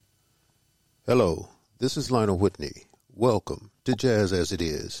Hello, this is Lionel Whitney. Welcome to Jazz As It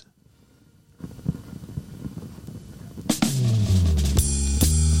Is.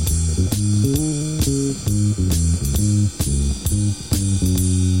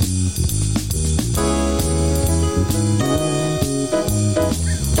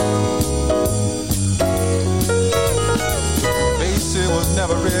 Basie was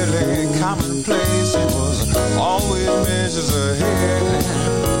never really commonplace. It was always measures ahead.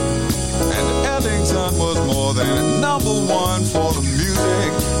 And Ellington was more than number one for the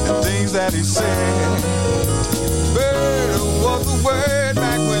music and things that he said. Bird was the word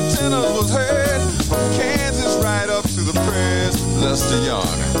back when tenor was heard. From Kansas right up to the press, Lester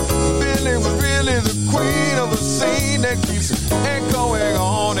Young. Billy was really the queen of a scene that keeps echoing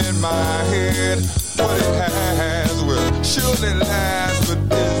on in my head. What it has will surely last, but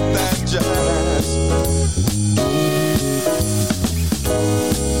is that jazz?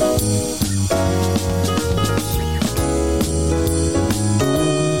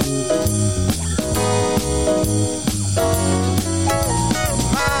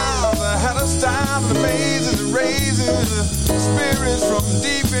 Time amazes and raises spirits from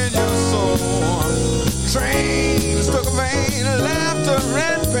deep in your soul. Trains took a vein, laughter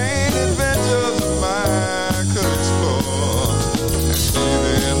and pain, adventures of mine could explore. And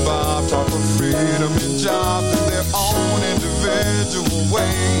Stevie and Bob talk of freedom and jobs in their own individual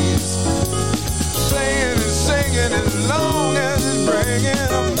ways. Playing and singing as long as it's bringing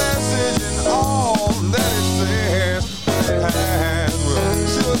a message in all that it says. What it has will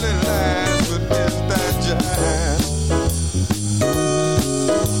surely last. Is that jazz?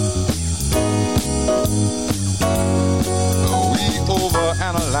 We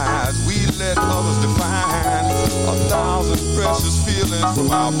overanalyze, we let others define 1,000 precious feelings from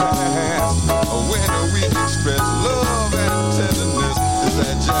our past. When we express love and tenderness, is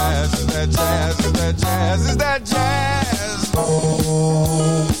that jazz? Is that jazz? Is that jazz? Is that jazz?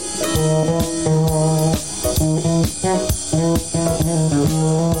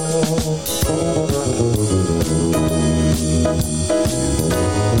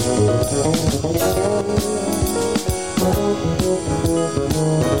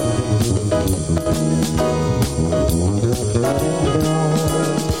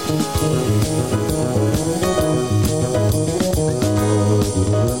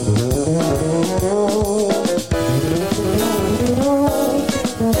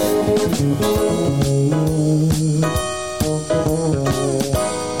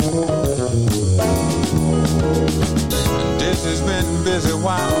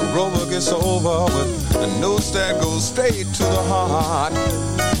 Over with the notes that go straight to the heart.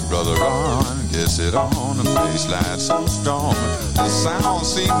 Brother Ron gets it on the bassline so strong. The sound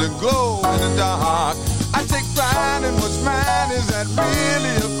seems to glow in the dark. I take pride in what's mine. Is that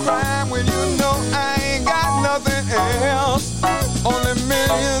really a crime when you know I ain't got nothing else? Only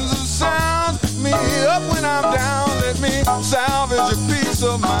millions of sounds me up when I'm down. Let me salvage a piece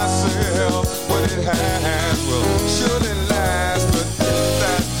of myself. What it has will surely last, but is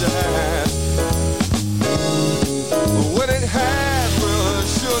that jazz? What it has will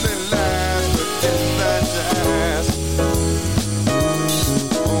surely last, but is that jazz?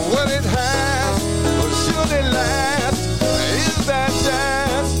 What it has will surely last, is that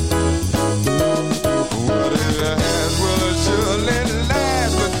jazz? What it has will surely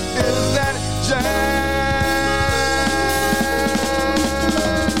last, but is that jazz?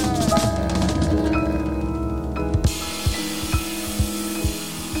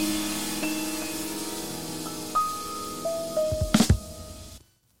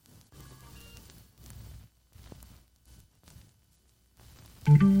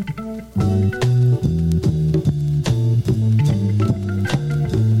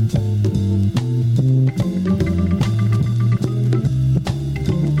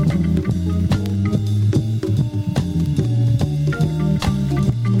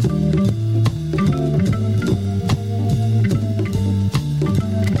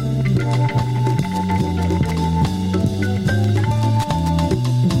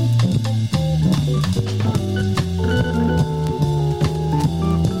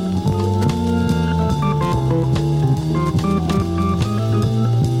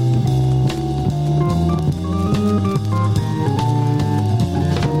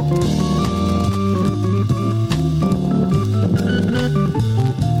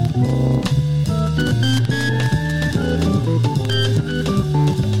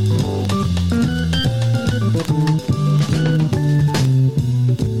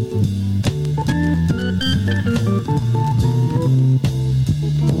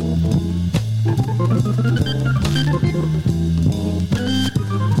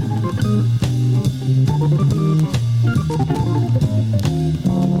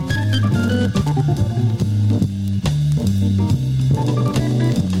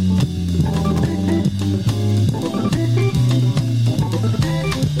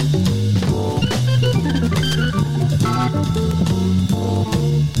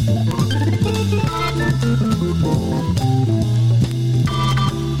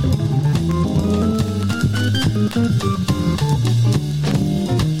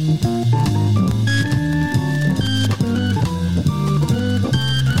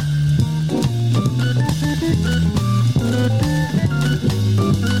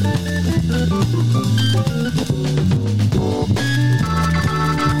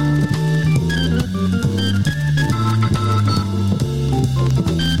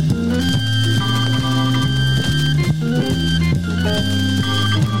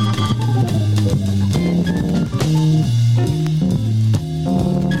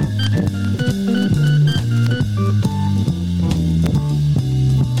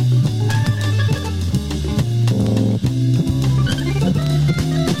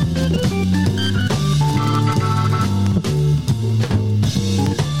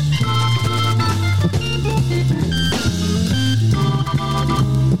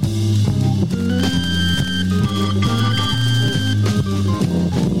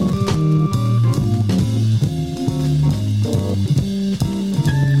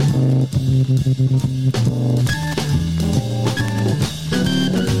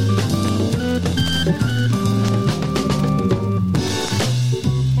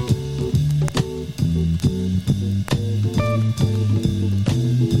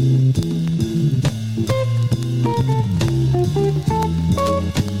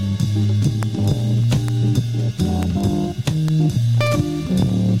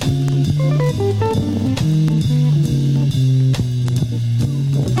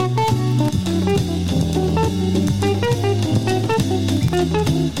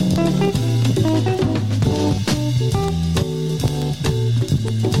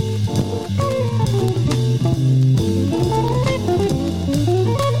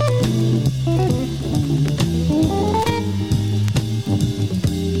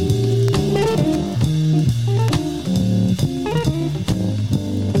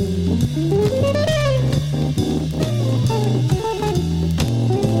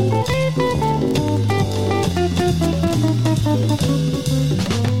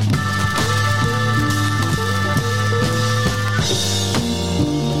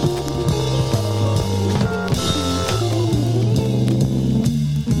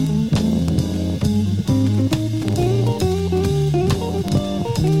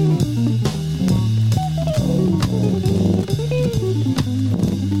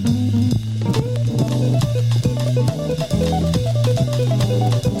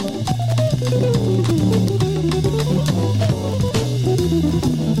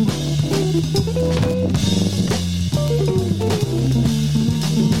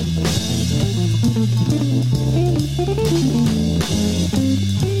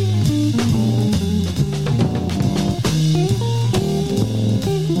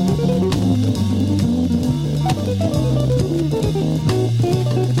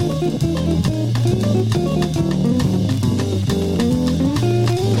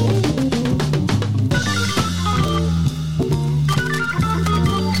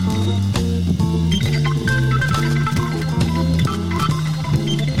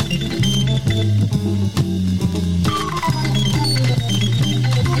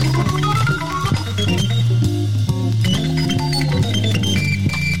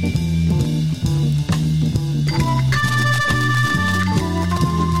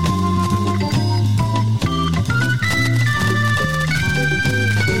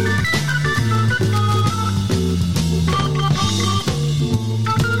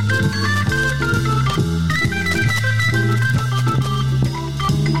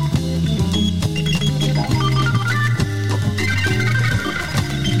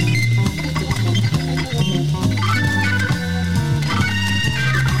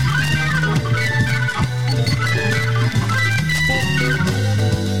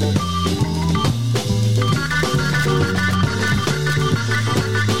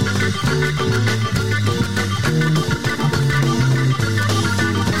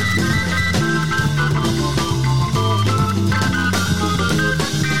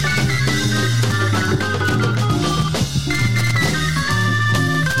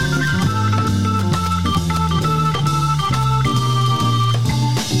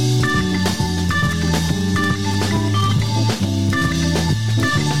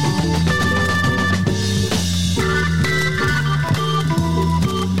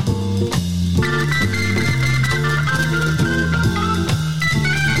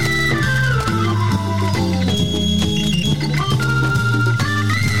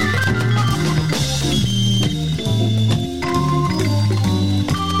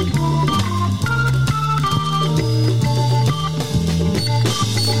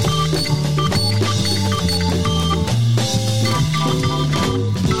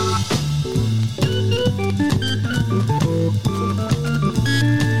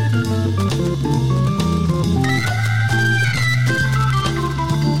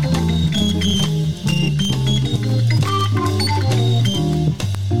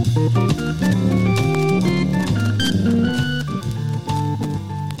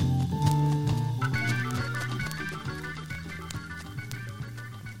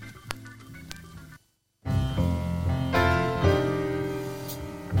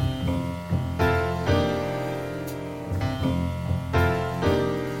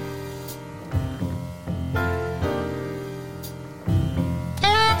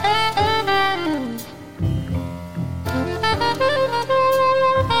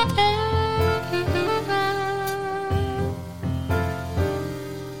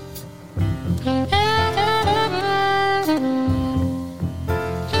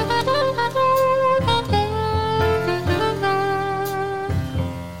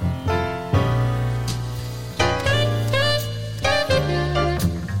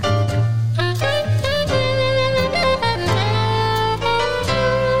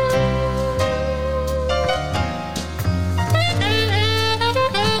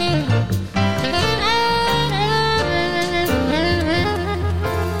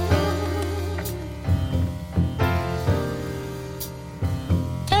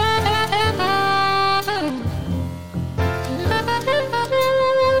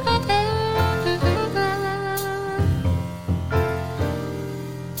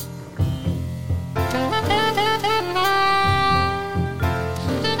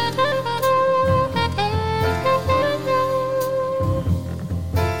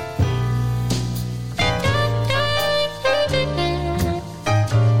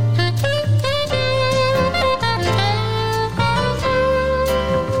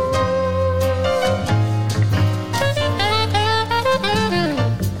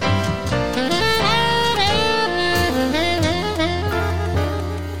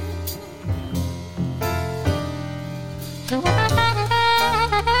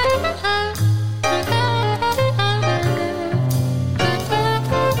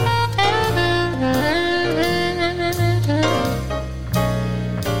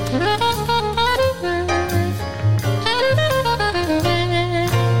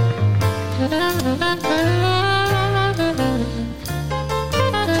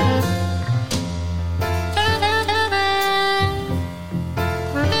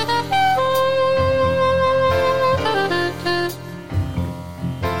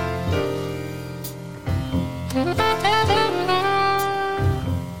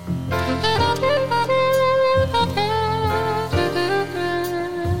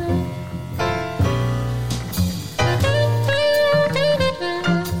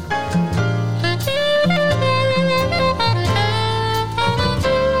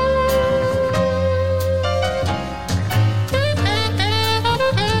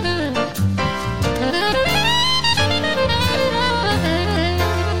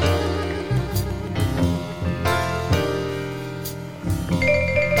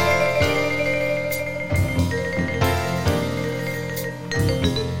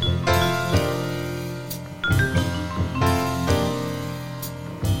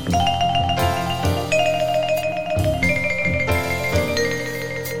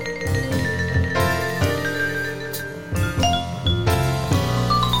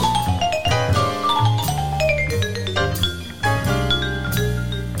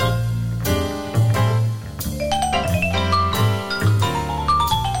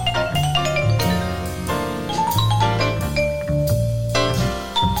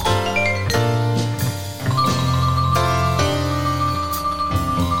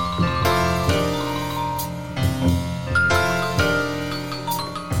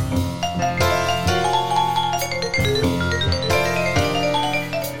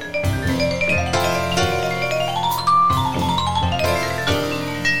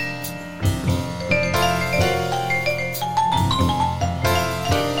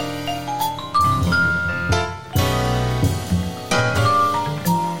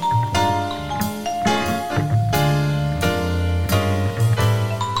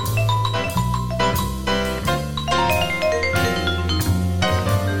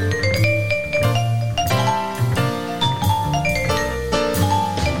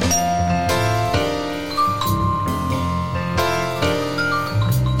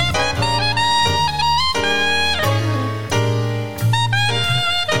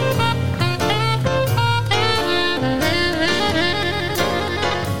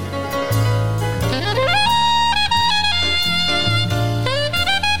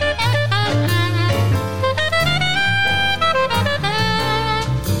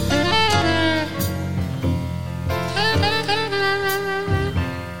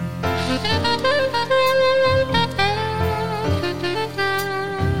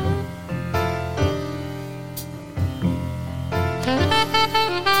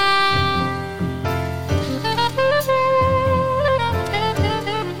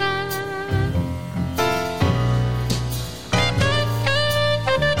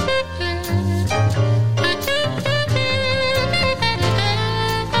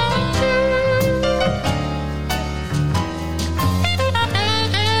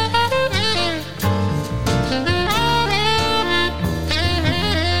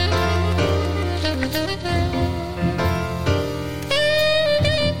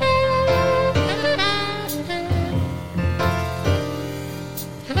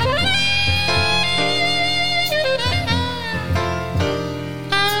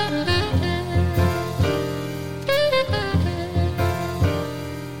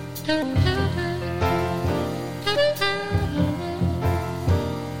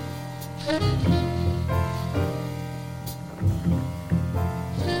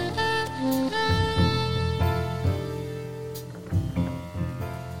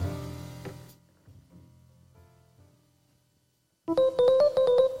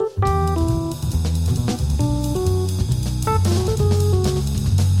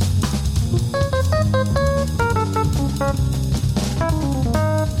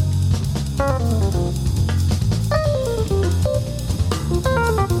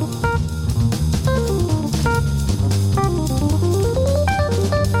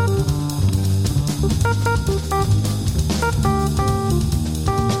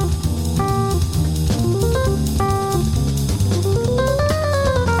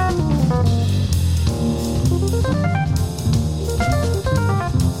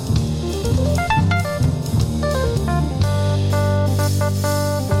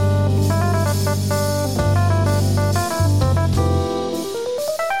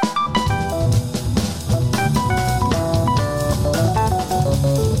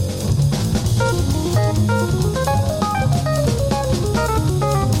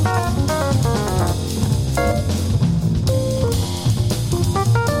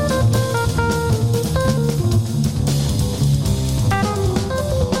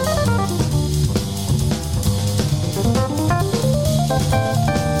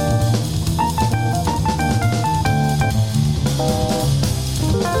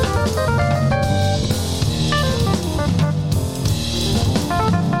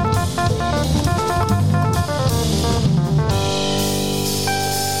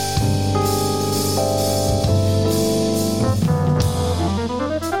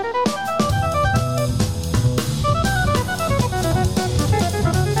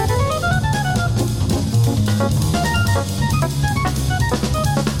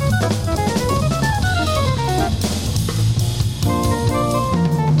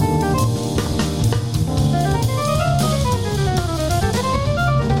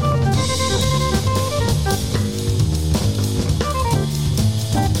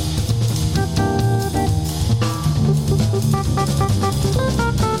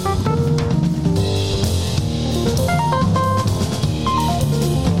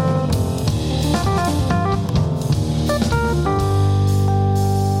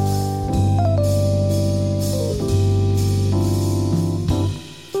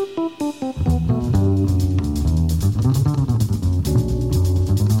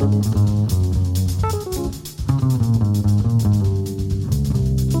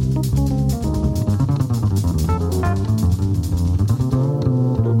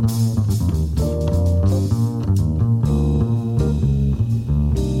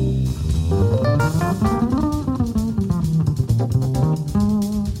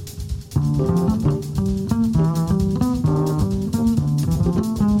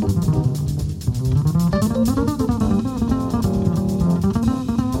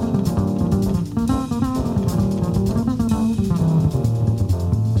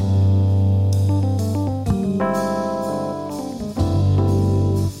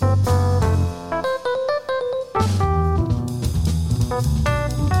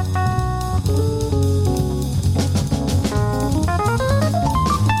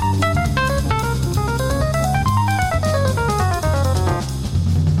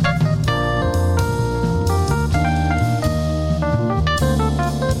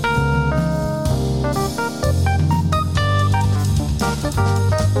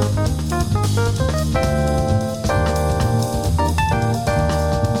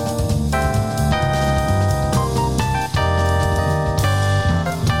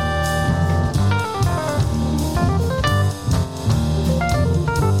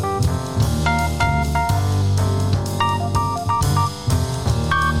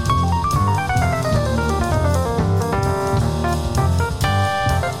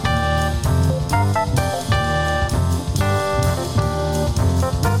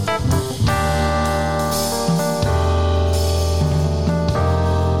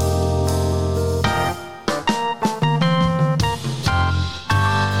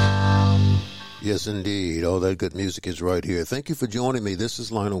 Yes, indeed. All that good music is right here. Thank you for joining me. This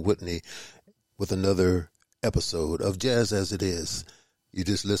is Lionel Whitney with another episode of Jazz As It Is. You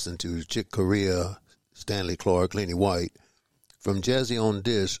just listened to Chick Corea, Stanley Clarke, Lenny White. From Jazzy on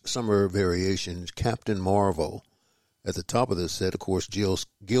Dish, Summer Variations, Captain Marvel. At the top of this set, of course,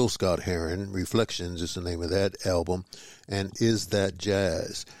 Gil Scott-Heron, Reflections is the name of that album, and Is That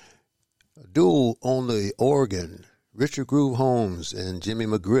Jazz? A duel on the organ, Richard Groove Holmes and Jimmy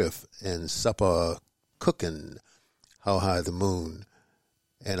McGriff, and Suppa Cookin', How High the Moon.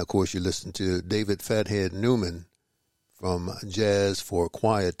 And, of course, you listen to David Fathead Newman from Jazz for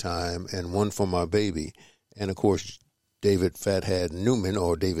Quiet Time and one for my baby. And, of course, David Fathead Newman,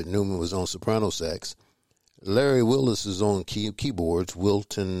 or David Newman, was on soprano sax. Larry Willis is on keyboards.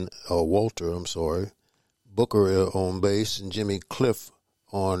 Walter, Booker on bass, and Jimmy Cliff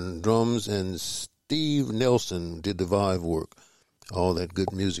on drums, and Steve Nelson did the vibe work. All that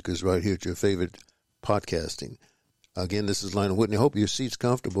good music is right here at your favorite podcasting. Again, this is Lionel Whitney. I hope your seat's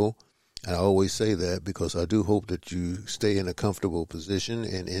comfortable. And I always say that because I do hope that you stay in a comfortable position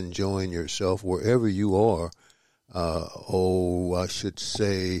and enjoying yourself wherever you are. I should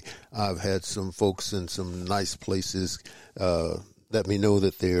say I've had some folks in some nice places let me know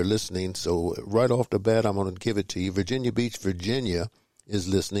that they're listening. So right off the bat, I'm going to give it to you. Virginia Beach, Virginia is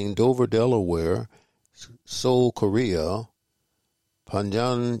listening. Dover, Delaware, Seoul, Korea,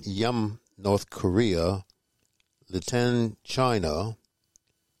 Pyongyang, North Korea, Litan, China,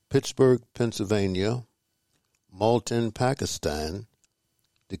 Pittsburgh, Pennsylvania, Malton, Pakistan,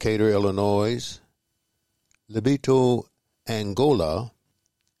 Decatur, Illinois, Libito, Angola,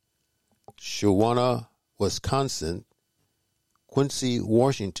 Shawana, Wisconsin, Quincy,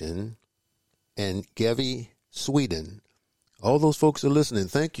 Washington, and Gavi, Sweden. All those folks are listening.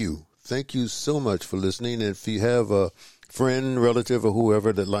 Thank you. Thank you so much for listening. And if you have a friend, relative, or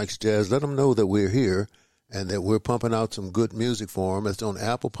whoever that likes jazz, let them know that we're here and that we're pumping out some good music for them. It's on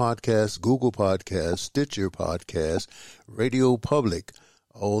Apple Podcasts, Google Podcasts, Stitcher Podcasts, Radio Public,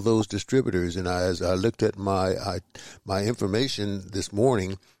 all those distributors. And as I looked at my information this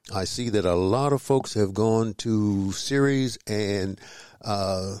morning, I see that a lot of folks have gone to Sirius, and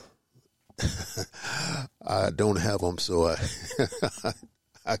I don't have them, so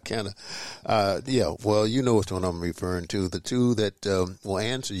I kind of, well, you know which one I'm referring to. The two that will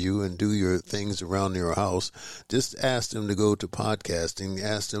answer you and do your things around your house. Just ask them to go to podcasting.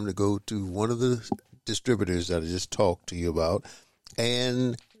 Ask them to go to one of the distributors that I just talked to you about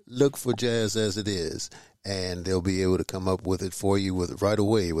and look for Jazz As It Is. And they'll be able to come up with it for you right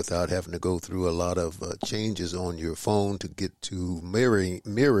away without having to go through a lot of changes on your phone to get to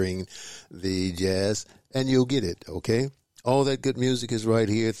mirroring the jazz, and you'll get it, okay? All that good music is right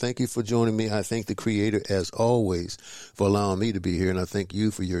here. Thank you for joining me. I thank the Creator, as always, for allowing me to be here, and I thank you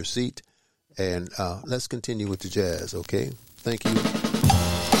for your seat. And let's continue with the jazz, okay? Thank you.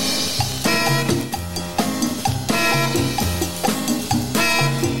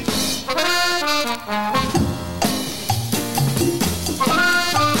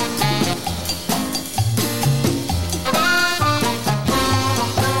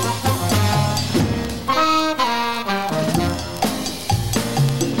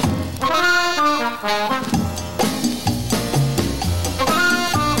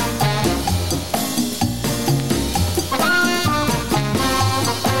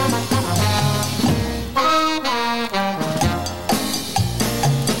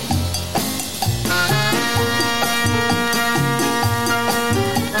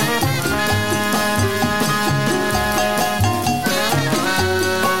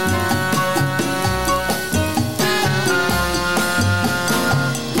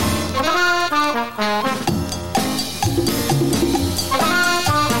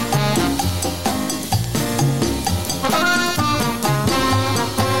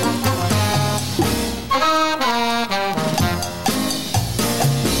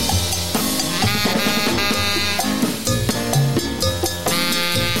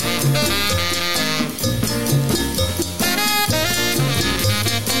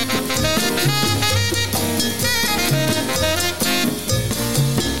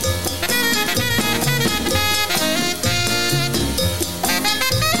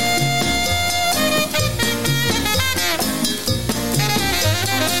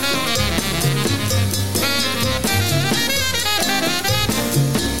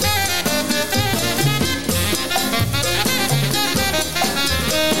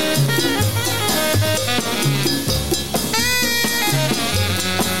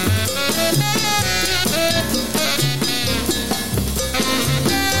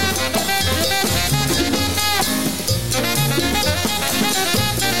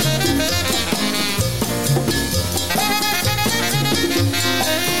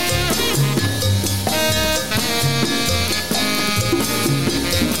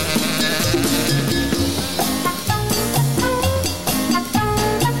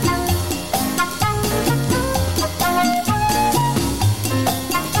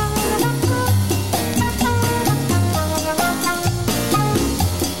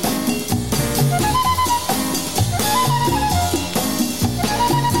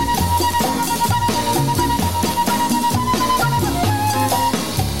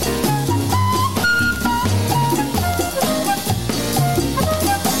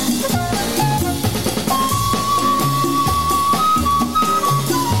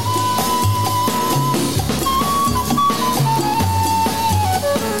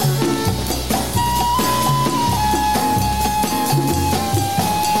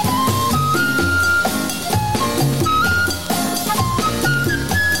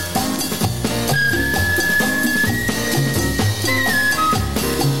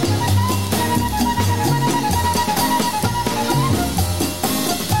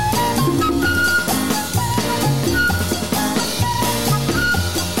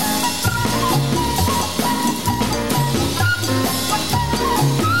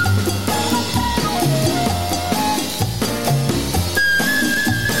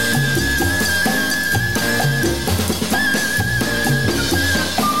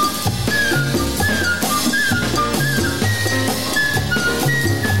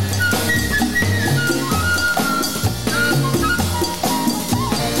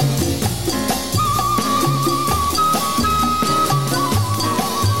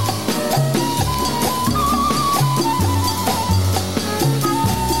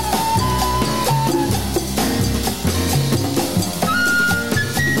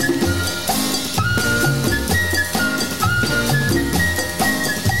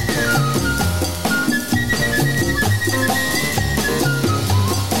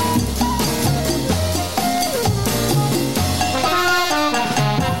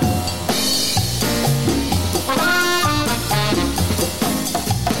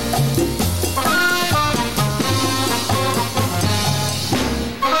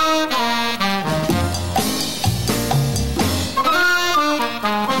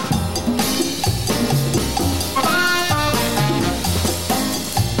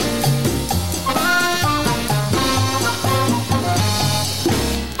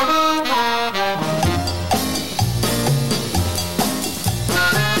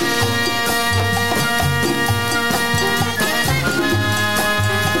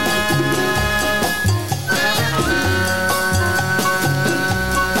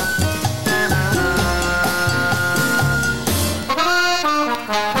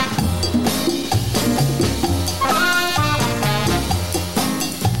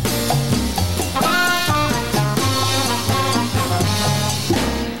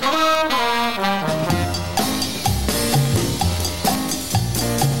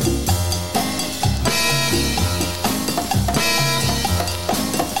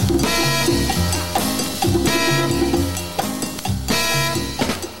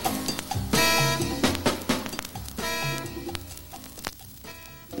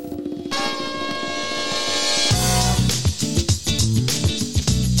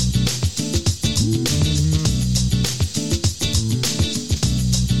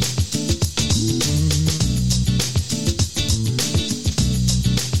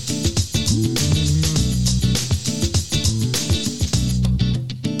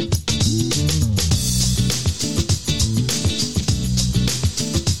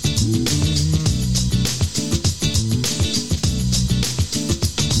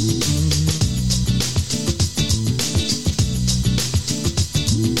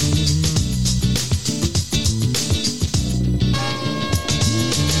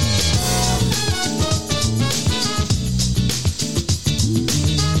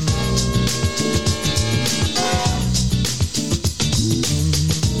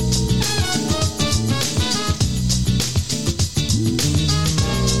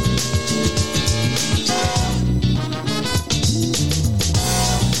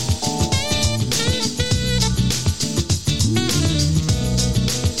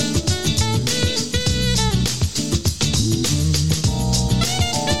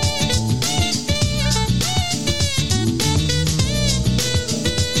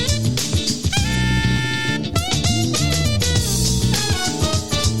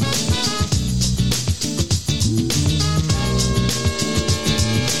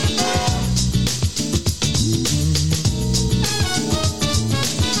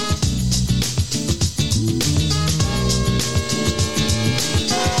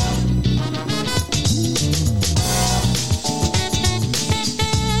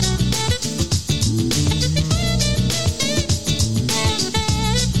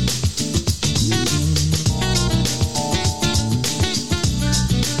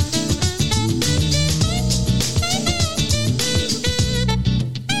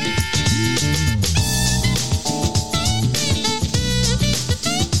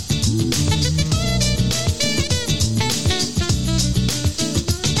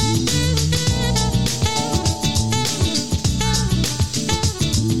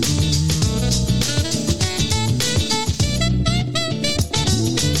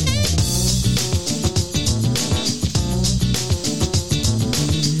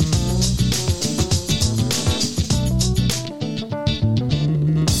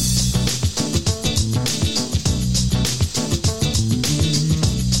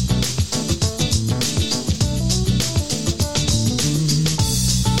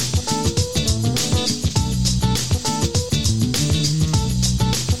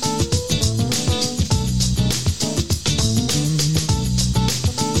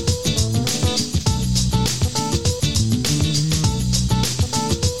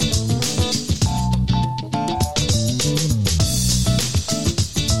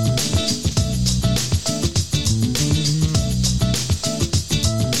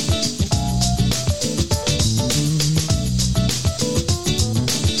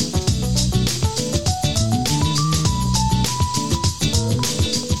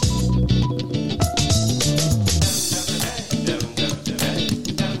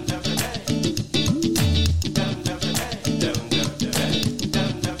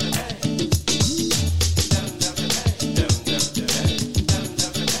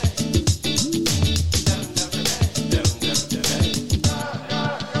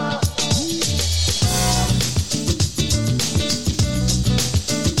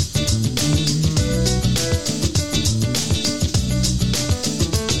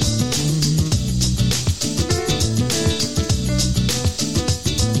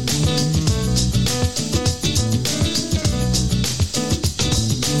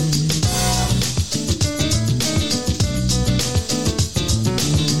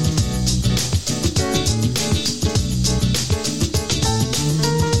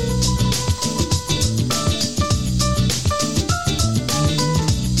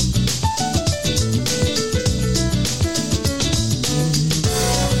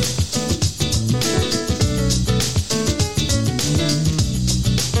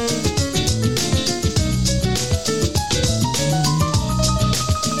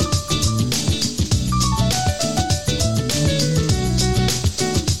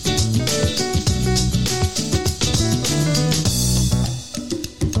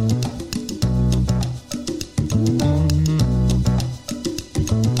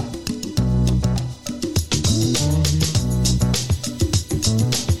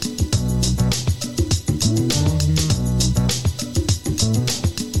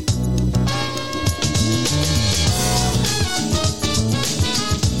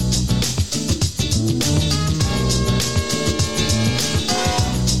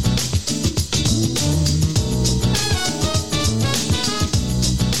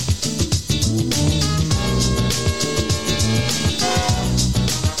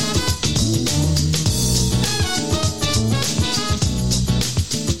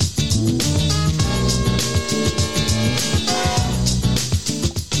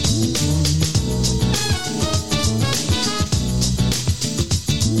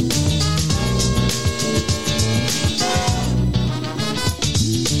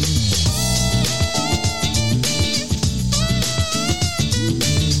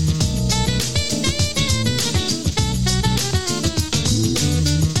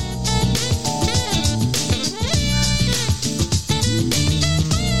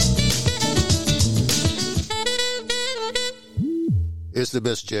 is the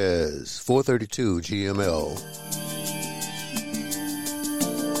best jazz, 432 GML.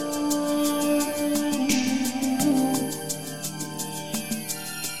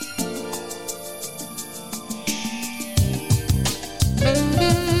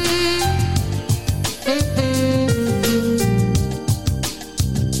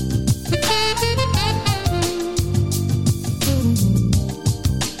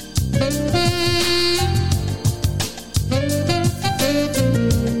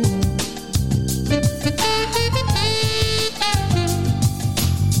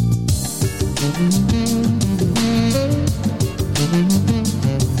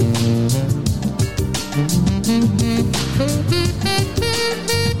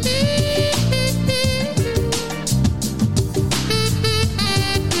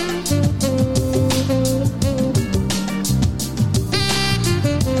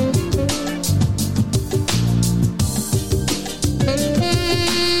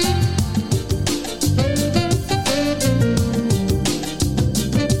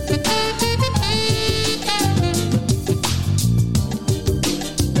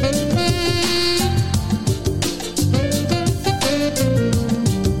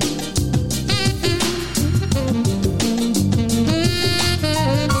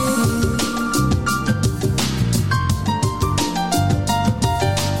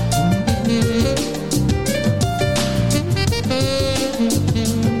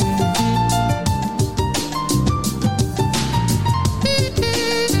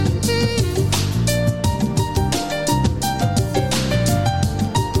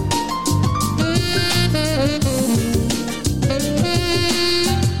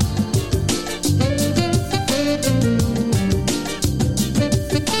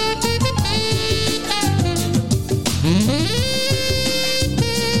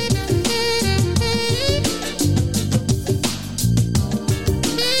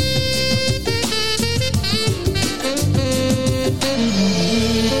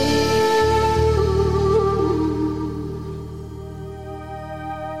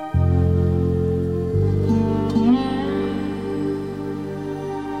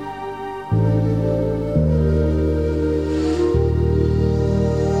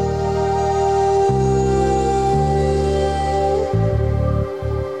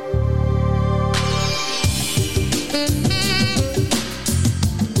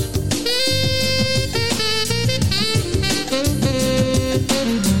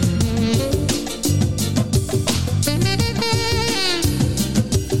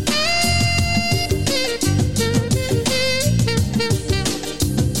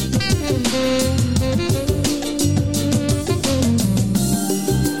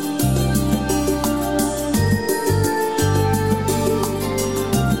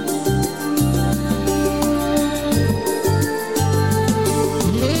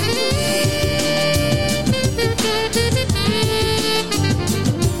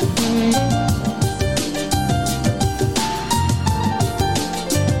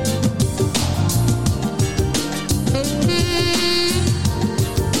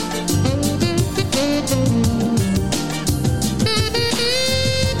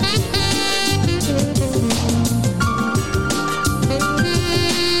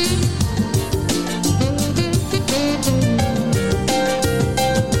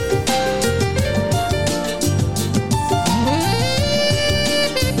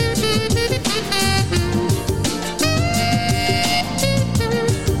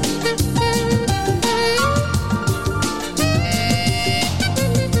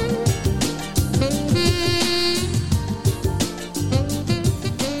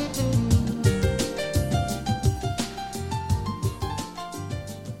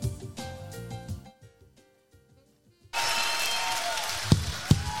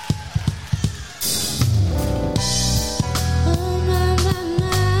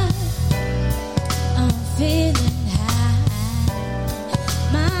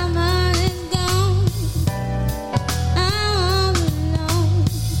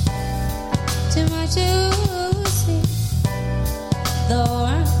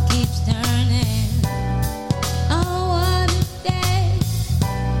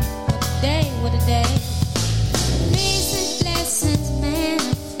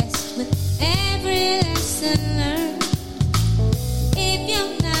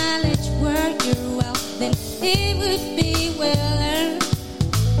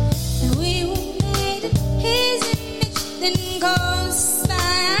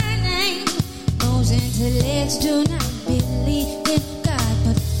 Do not believe in God,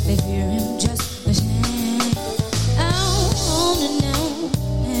 but they fear him just the same. I wanna know.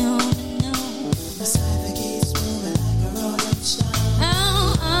 The side that keeps moving like a rolling stone.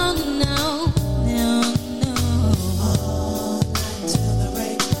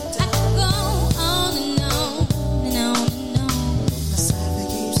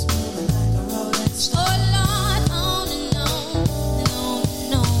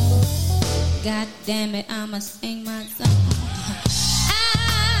 God damn it, I'ma sing my song.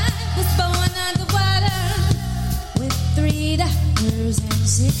 I was born underwater with 3 doctors and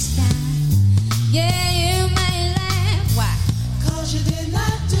 6 guys. Yeah, you may laugh. Why? 'Cause you did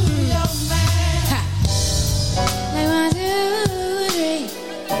not do your math. Ha. Like 1, 2, 3.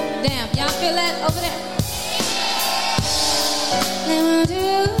 Damn, y'all feel that over there? Like 1,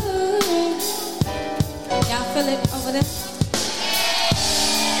 2, 3. Y'all feel it over there?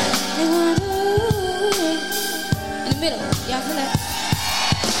 Like 1, 2, 3. In the middle, y'all feel that?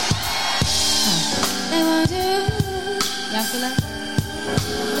 Like 1, 2, 3. Y'all feel that?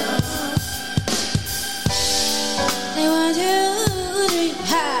 Like 1, 2, 3.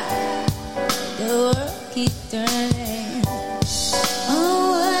 Ha! The world keeps turning. Oh,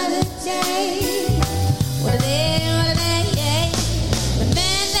 what a day! What a day! What a day! Yeah. The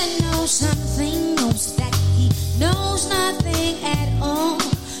man that knows something knows that he knows nothing at all.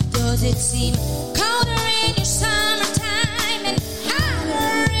 Does it seem colder in your summertime and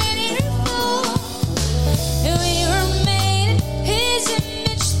hotter in your fall? We were made in His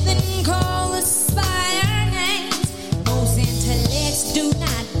image, then call us by our names. Most intellects do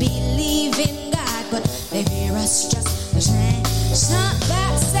not believe in God, but they fear us just the same.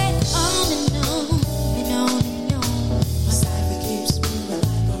 Somebody say, on and on and on and on. My life keeps moving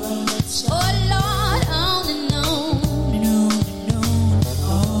like a rolling stone. Oh Lord, on and on and on and on.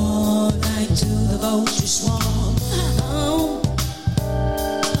 All night till the vultures swarm. Oh, oh,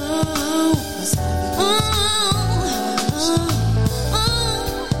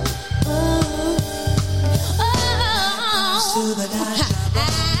 to the God.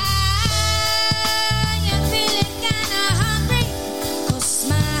 I'm feeling kinda hungry, 'cause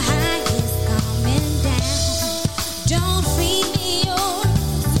my high is coming down. Don't feed me yours,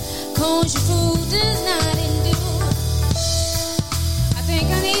 'cause your food does not endure. I think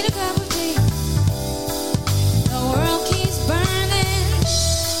I need a cup of tea. The world keeps burning.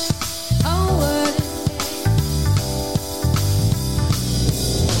 Oh, what a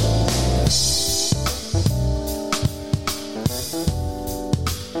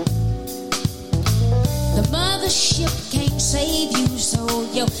The mothership can't save you, so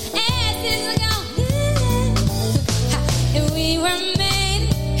your ass is gone. And we were made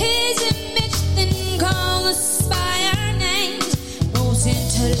in His image, then call us by our names. Most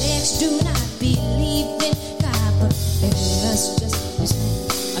intellects do not believe in God, but they feel us just the same.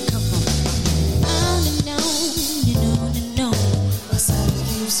 Come on. On and on and on and on. My side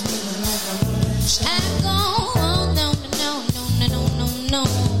keeps moving like a rolling stone. I go on and on and on and on and on.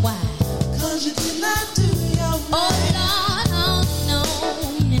 Why? 'Cause you did not do your math. Oh Lord, on and on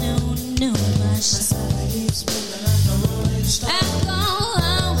and on and on. My side keeps moving like a rolling stone. I go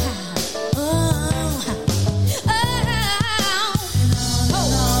on high,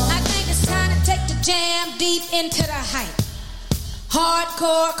 I think it's time to take the jam deep into the hype.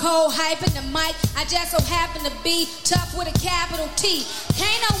 Hardcore, cold hype in the mic. I just so happen to be tough with a capital T.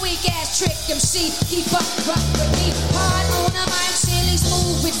 Ain't no weak ass trick MC. Keep up with me. Hard on the mic, silly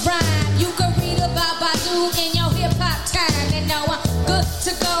smooth with rhyme. You can read about Badu in your hip hop time. And know I'm good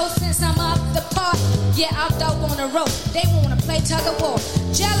to go since I'm up the part. Yeah, I'm dope on the road. They wanna play tug of war.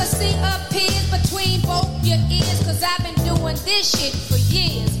 Jealousy appears between both your ears, 'cause I've been doing this shit for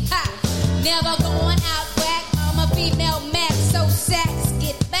years. Ha! Never going out whack. I'm a female max, so sacks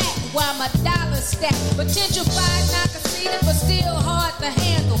get back while my dollars stack. Potential fight, not conceited, but still hard to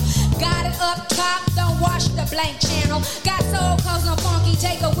handle. Got it up top, don't watch the blank channel. Got soul cause I'm funky,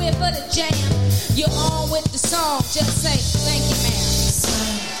 take a whip of the jam. You're on with the song, just say thank you, ma'am.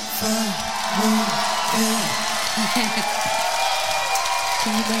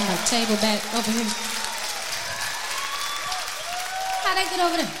 Can you bring the table back over here? How'd I get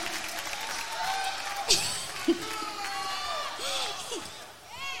over there?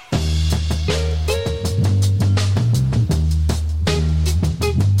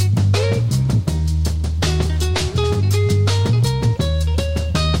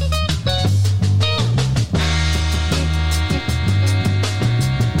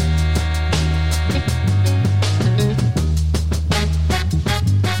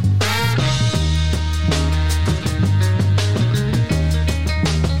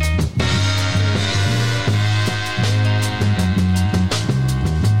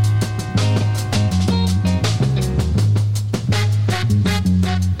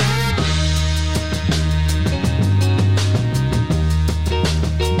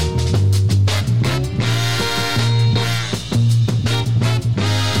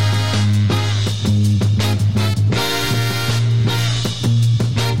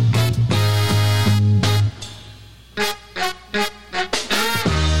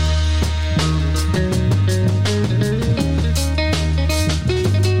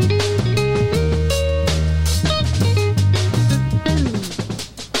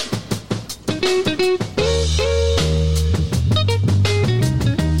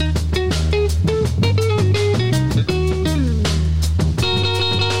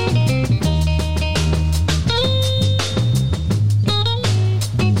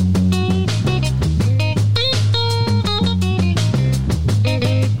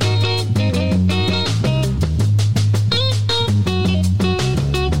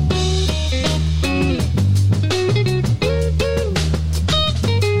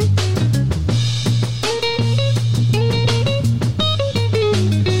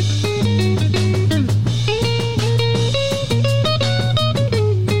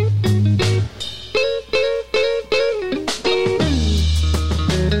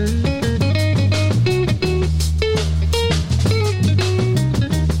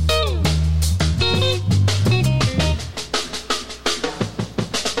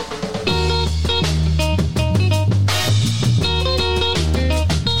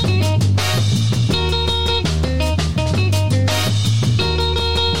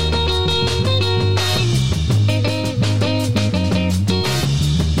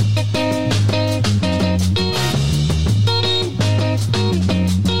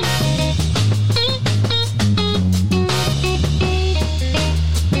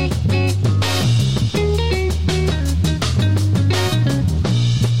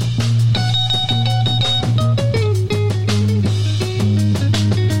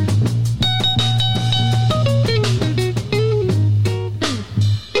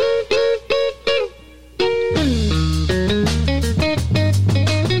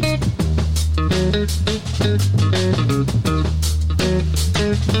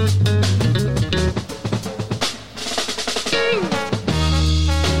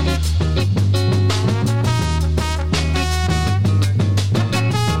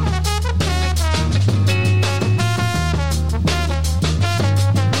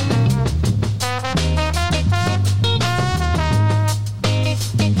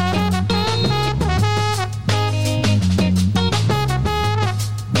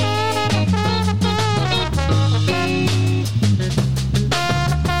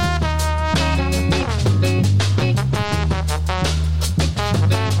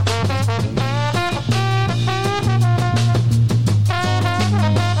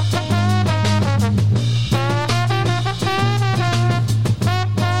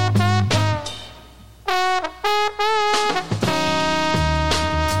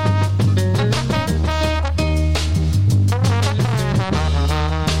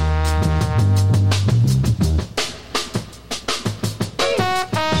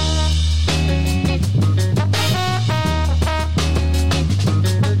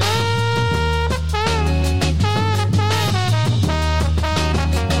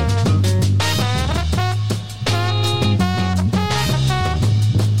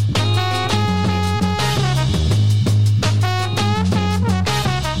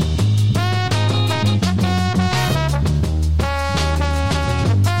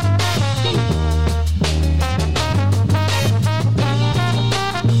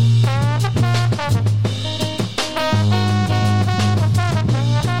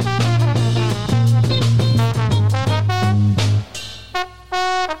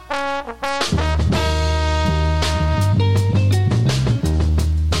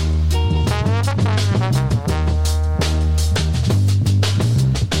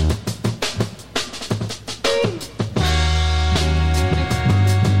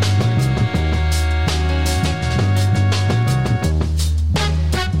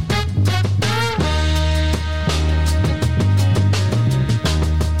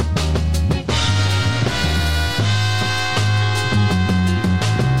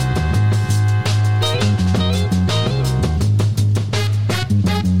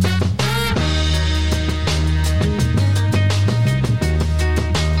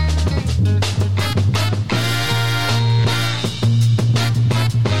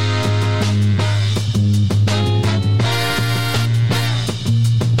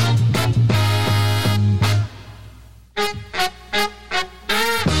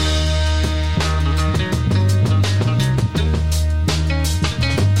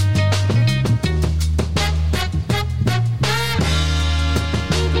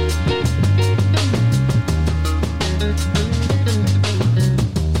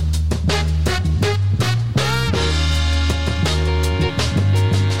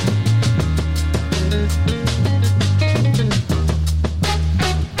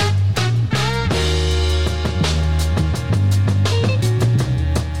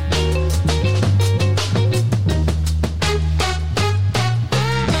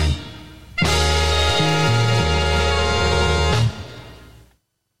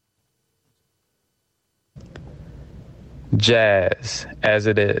 Jazz as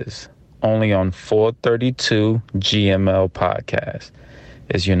it is, only on 432 GML Podcast.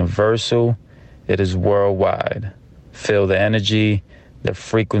 It's universal, it is worldwide. Feel the energy, the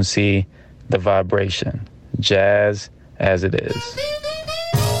frequency, the vibration. Jazz as it is.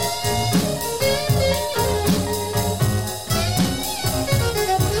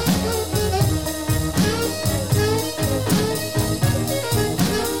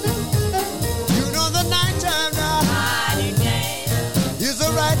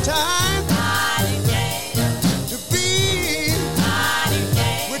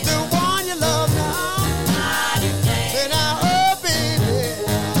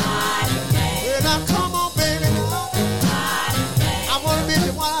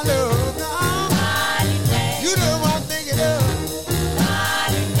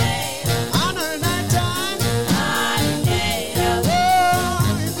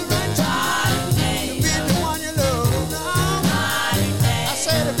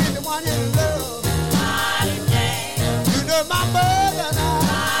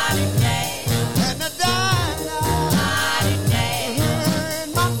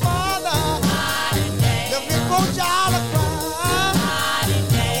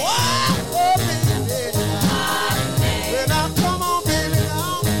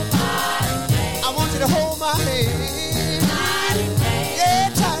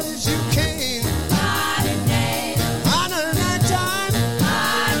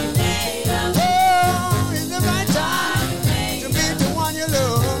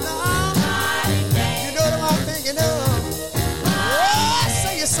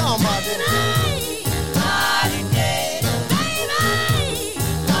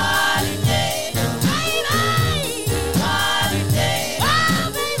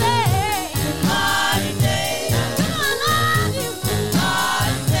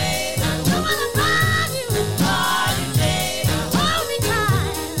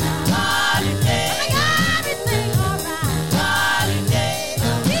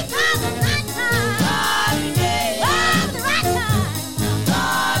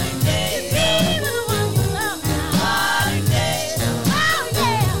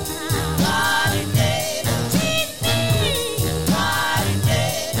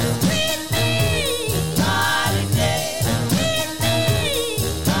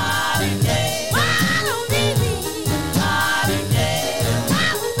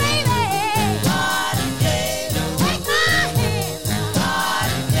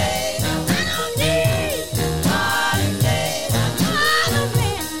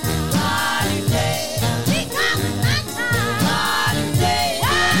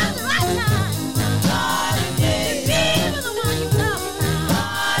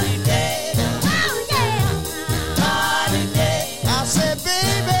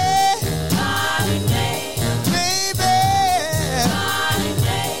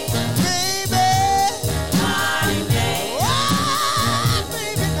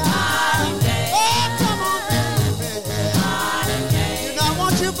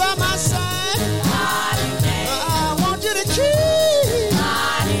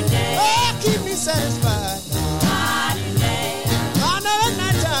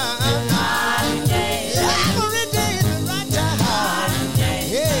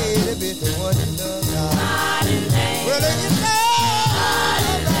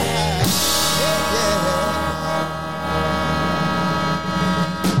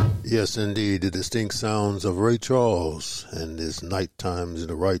 Yes, indeed, the distinct sounds of Ray Charles and his night times in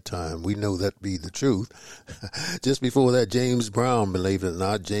the right time. We know that be the truth. Just before that, James Brown, believe it or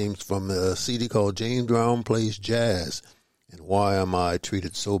not, James from a CD called James Brown Plays Jazz. And Why Am I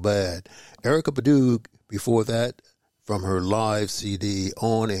Treated So Bad? Erykah Badu, before that, from her live CD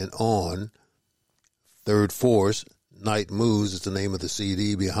On and On, Third Force, Night Moves is the name of the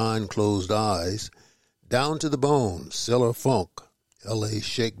CD, Behind Closed Eyes, Down to the Bone, Cellar Funk, L.A.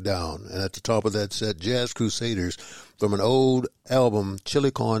 Shakedown, and at the top of that set, Jazz Crusaders from an old album,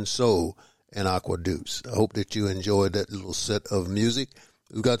 Chili Con Soul and Aqua Deuce. I hope that you enjoyed that little set of music.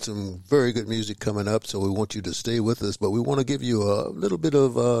 We've got some very good music coming up, so we want you to stay with us, but we want to give you a little bit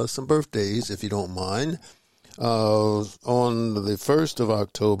of some birthdays, if you don't mind. On the 1st of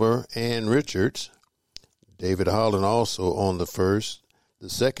October, Ann Richards, David Holland also on the 1st. The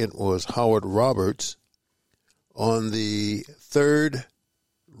 2nd was Howard Roberts. On the 3rd,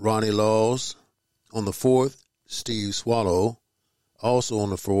 Ronnie Laws. On the 4th, Steve Swallow. Also on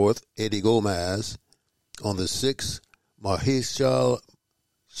the 4th, Eddie Gomez. On the 6th, Maheshal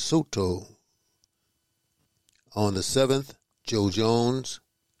Soto. On the 7th, Joe Jones.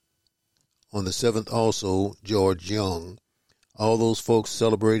 On the 7th also, George Young. All those folks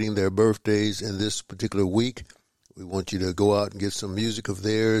celebrating their birthdays in this particular week. We want you to go out and get some music of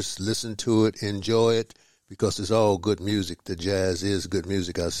theirs, listen to it, enjoy it, because it's all good music. The jazz is good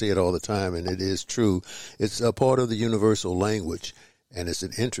music. I say it all the time, and it is true. It's a part of the universal language, and it's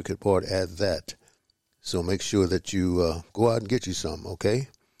an intricate part at that. So make sure that you go out and get you some, okay?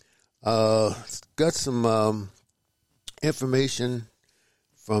 Got some information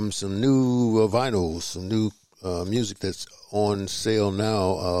from some new vinyls, some new music that's on sale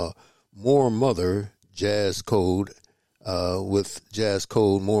now. More Mother Jazz Code. With Jazz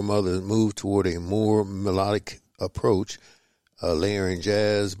Code, More Mother moved toward a more melodic approach, layering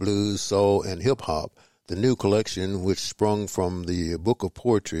jazz, blues, soul, and hip-hop. The new collection, which sprung from the book of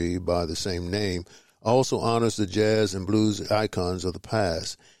poetry by the same name, also honors the jazz and blues icons of the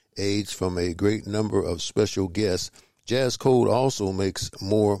past. Aids from a great number of special guests. Jazz Code also makes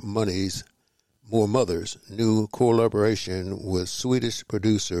More Mothers new collaboration with Swedish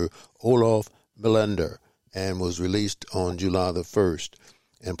producer Olof Melander, and was released on July the 1st.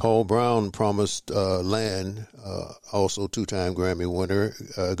 And Paul Brown promised land, also two-time Grammy winner,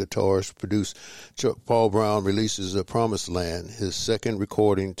 guitarist, produced. Paul Brown releases Promised Land, his second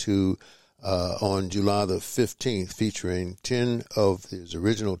recording on July the 15th, featuring 10 of his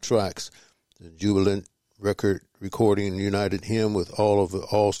original tracks. The jubilant record recording united him with all of the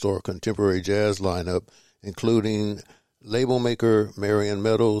all-star contemporary jazz lineup, including label maker Marion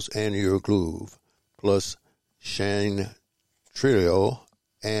Meadows and Your Groove, plus Shane Trillo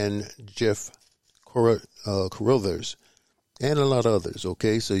and Jeff Carruthers, and a lot of others,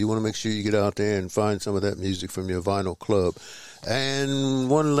 okay? So you want to make sure you get out there and find some of that music from your vinyl club. And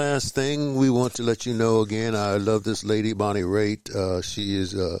one last thing, we want to let you know again, I love this lady, Bonnie Raitt. She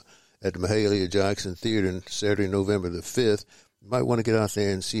is at the Mahalia Jackson Theater Saturday, November the 5th. You might want to get out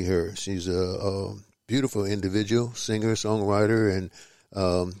there and see her. She's a beautiful individual, singer, songwriter, and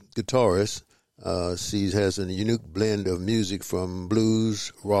guitarist. She has a unique blend of music from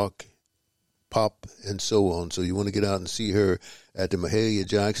blues, rock, pop, and so on. So you want to get out and see her at the Mahalia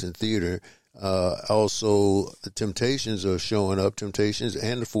Jackson Theater. Also, the Temptations are showing up, Temptations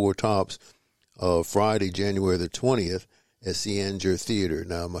and the Four Tops, Friday, January the 20th at Seanger Theater.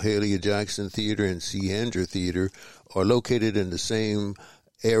 Now, Mahalia Jackson Theater and Seanger Theater are located in the same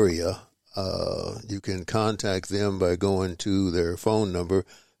area. You can contact them by going to their phone number,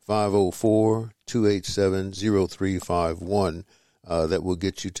 504-287-0351. That will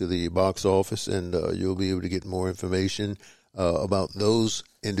get you to the box office, and you'll be able to get more information about those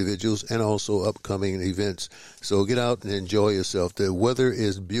individuals and also upcoming events. So get out and enjoy yourself. The weather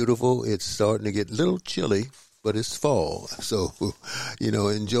is beautiful. It's starting to get a little chilly, but it's fall. So,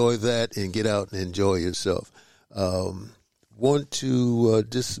 enjoy that and get out and enjoy yourself. Want to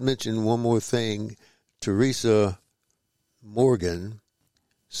just mention one more thing. Teresa Morgan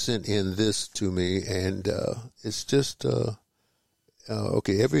sent in this to me, and it's just...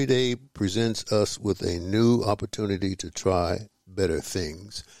 every day presents us with a new opportunity to try better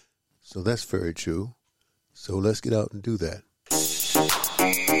things. So that's very true. So let's get out and do that.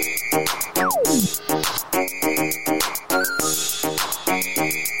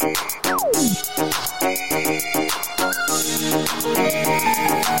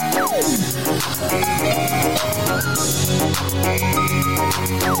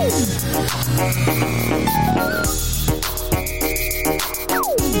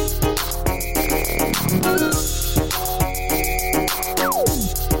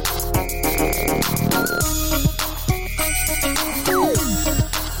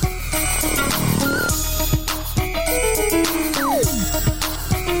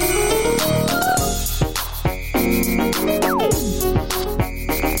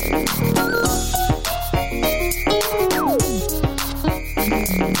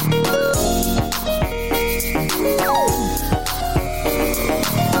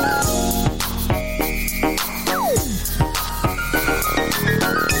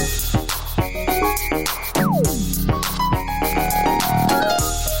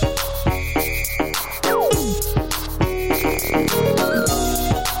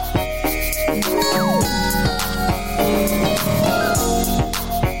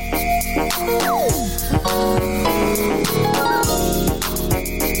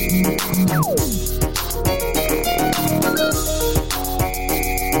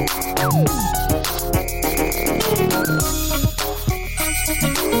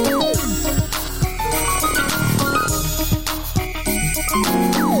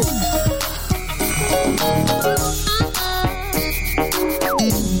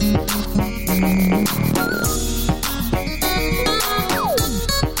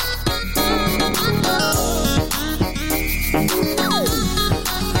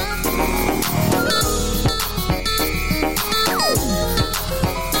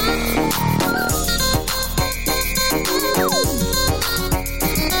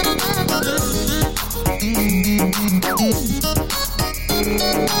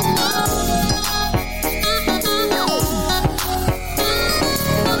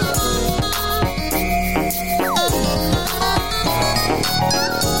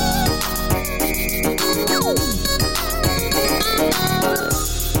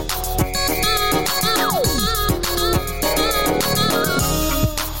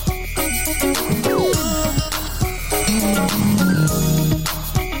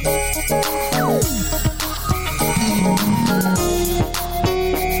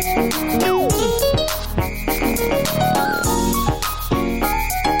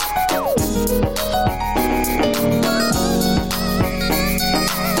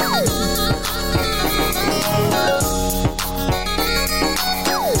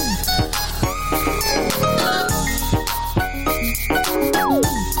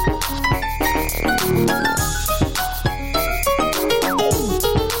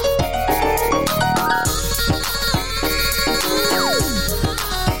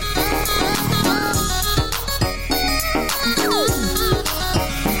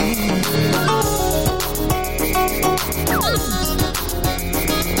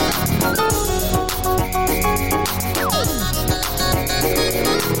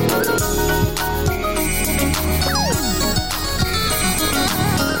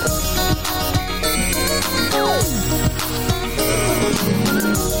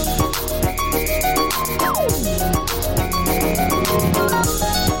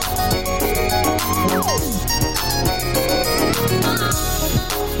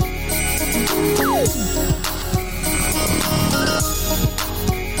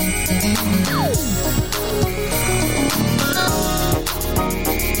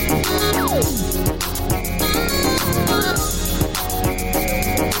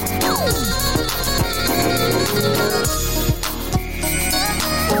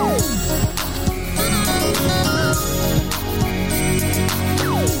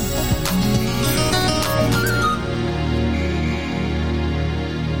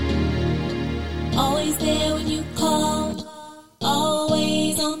 there when you called,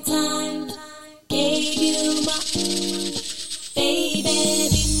 always on time. Gave you my baby,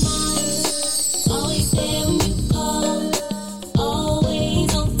 be mine. Always there when you called,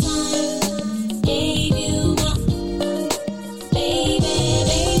 always on time. Gave you my baby,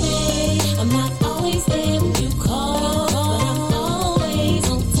 baby. I'm not always there when you call, but I'm always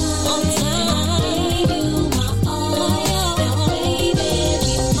on time. On time. Gave you my all. Now baby,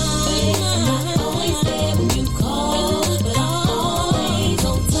 be mine. I'm not always there when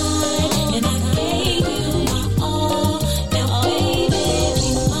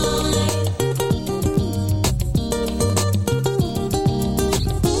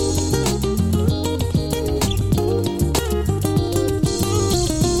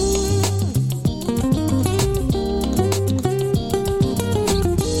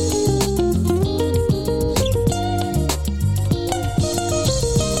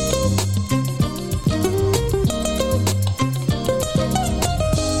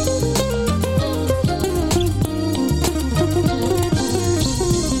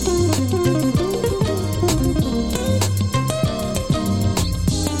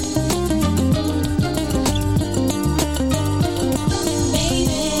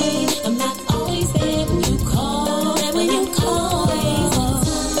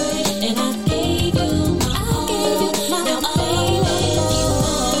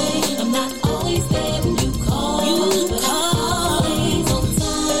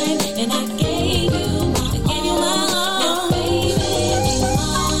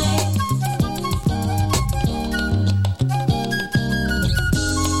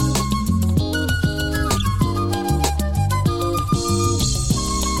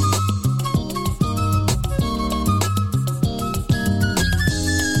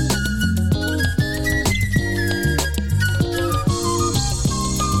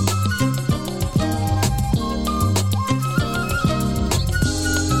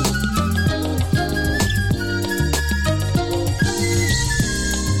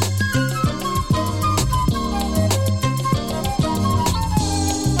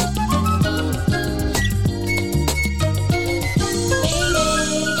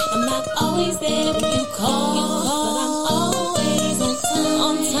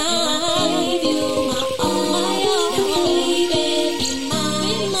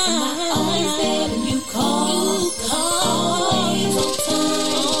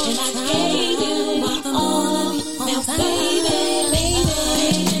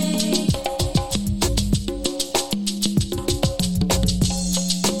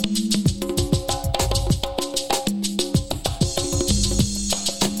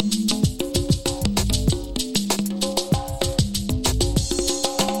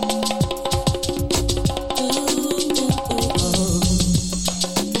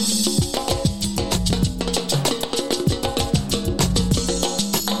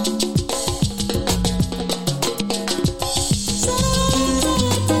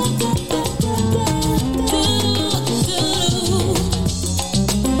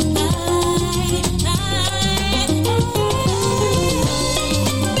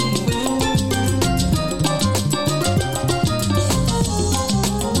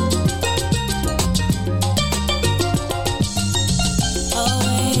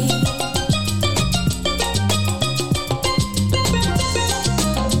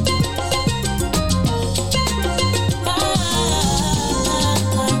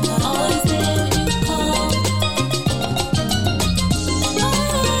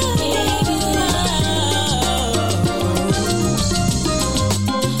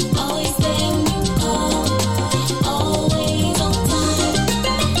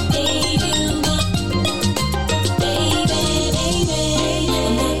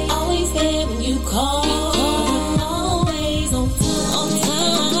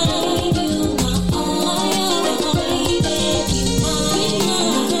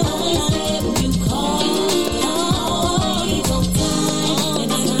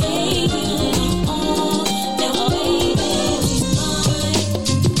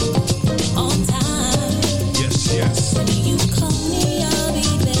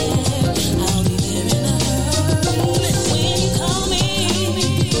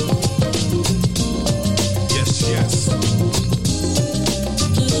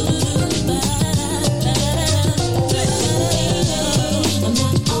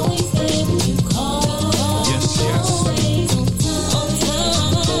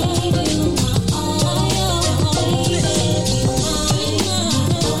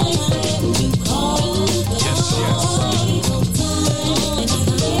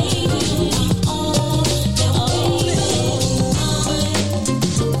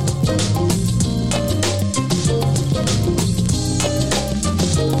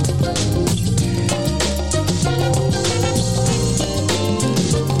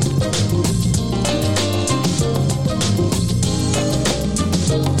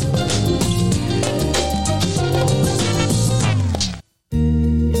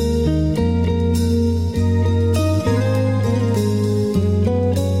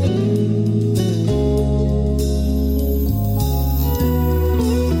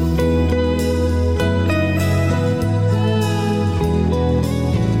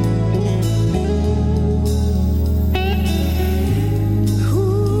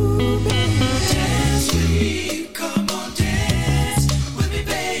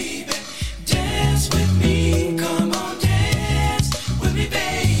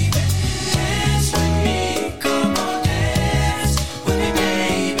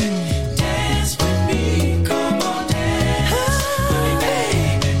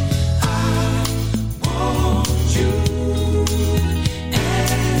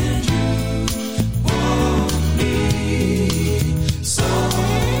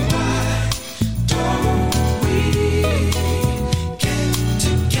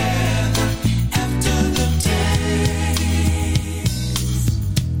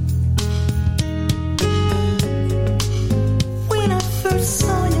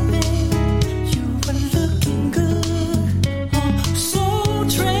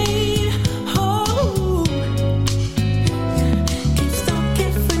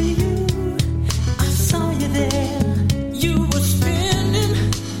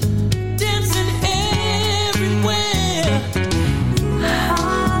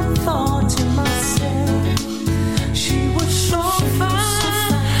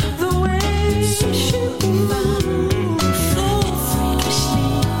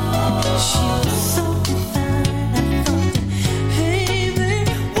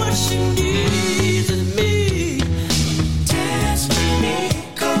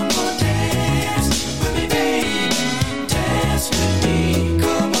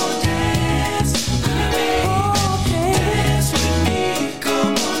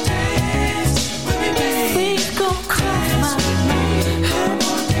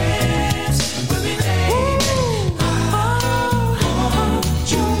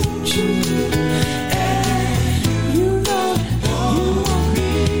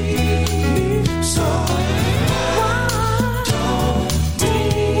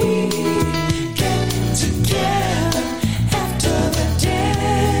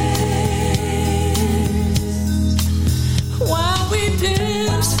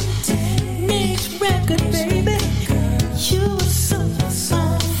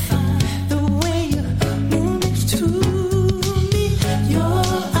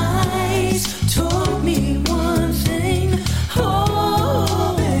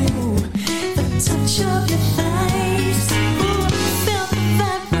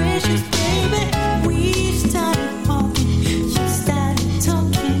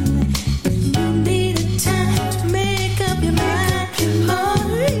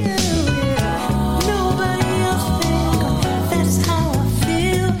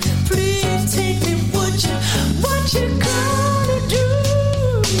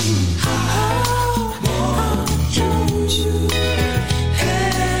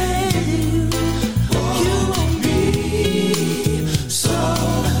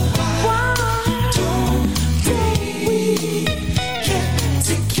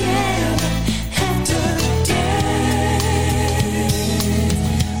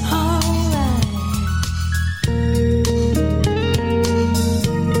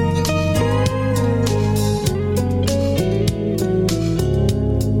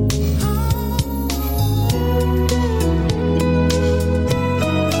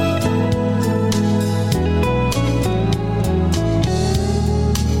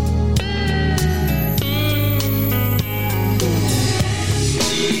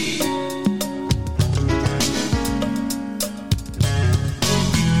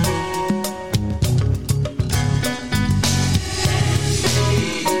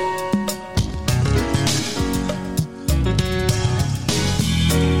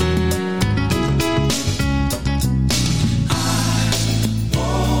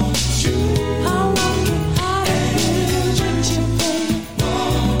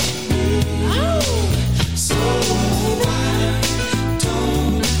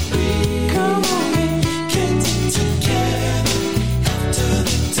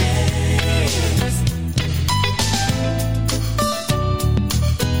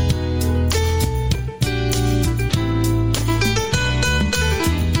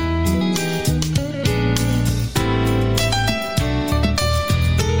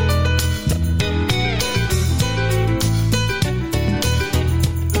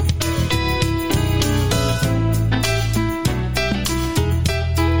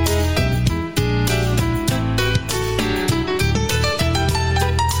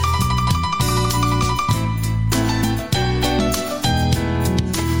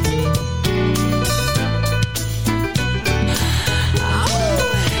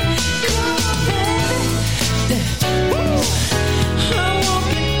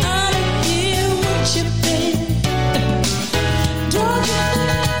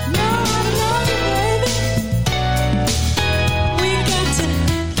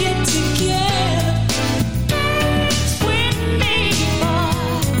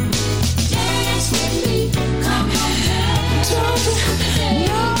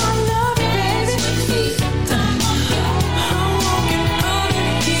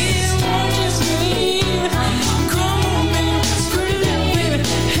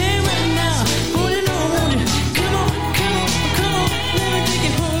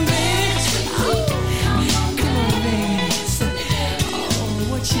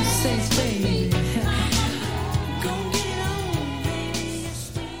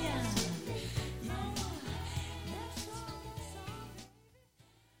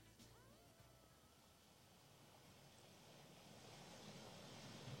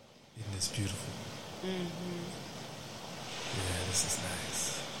It's beautiful. Mm-hmm. Yeah, this is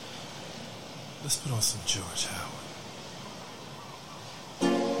nice. Let's put on some George Howard.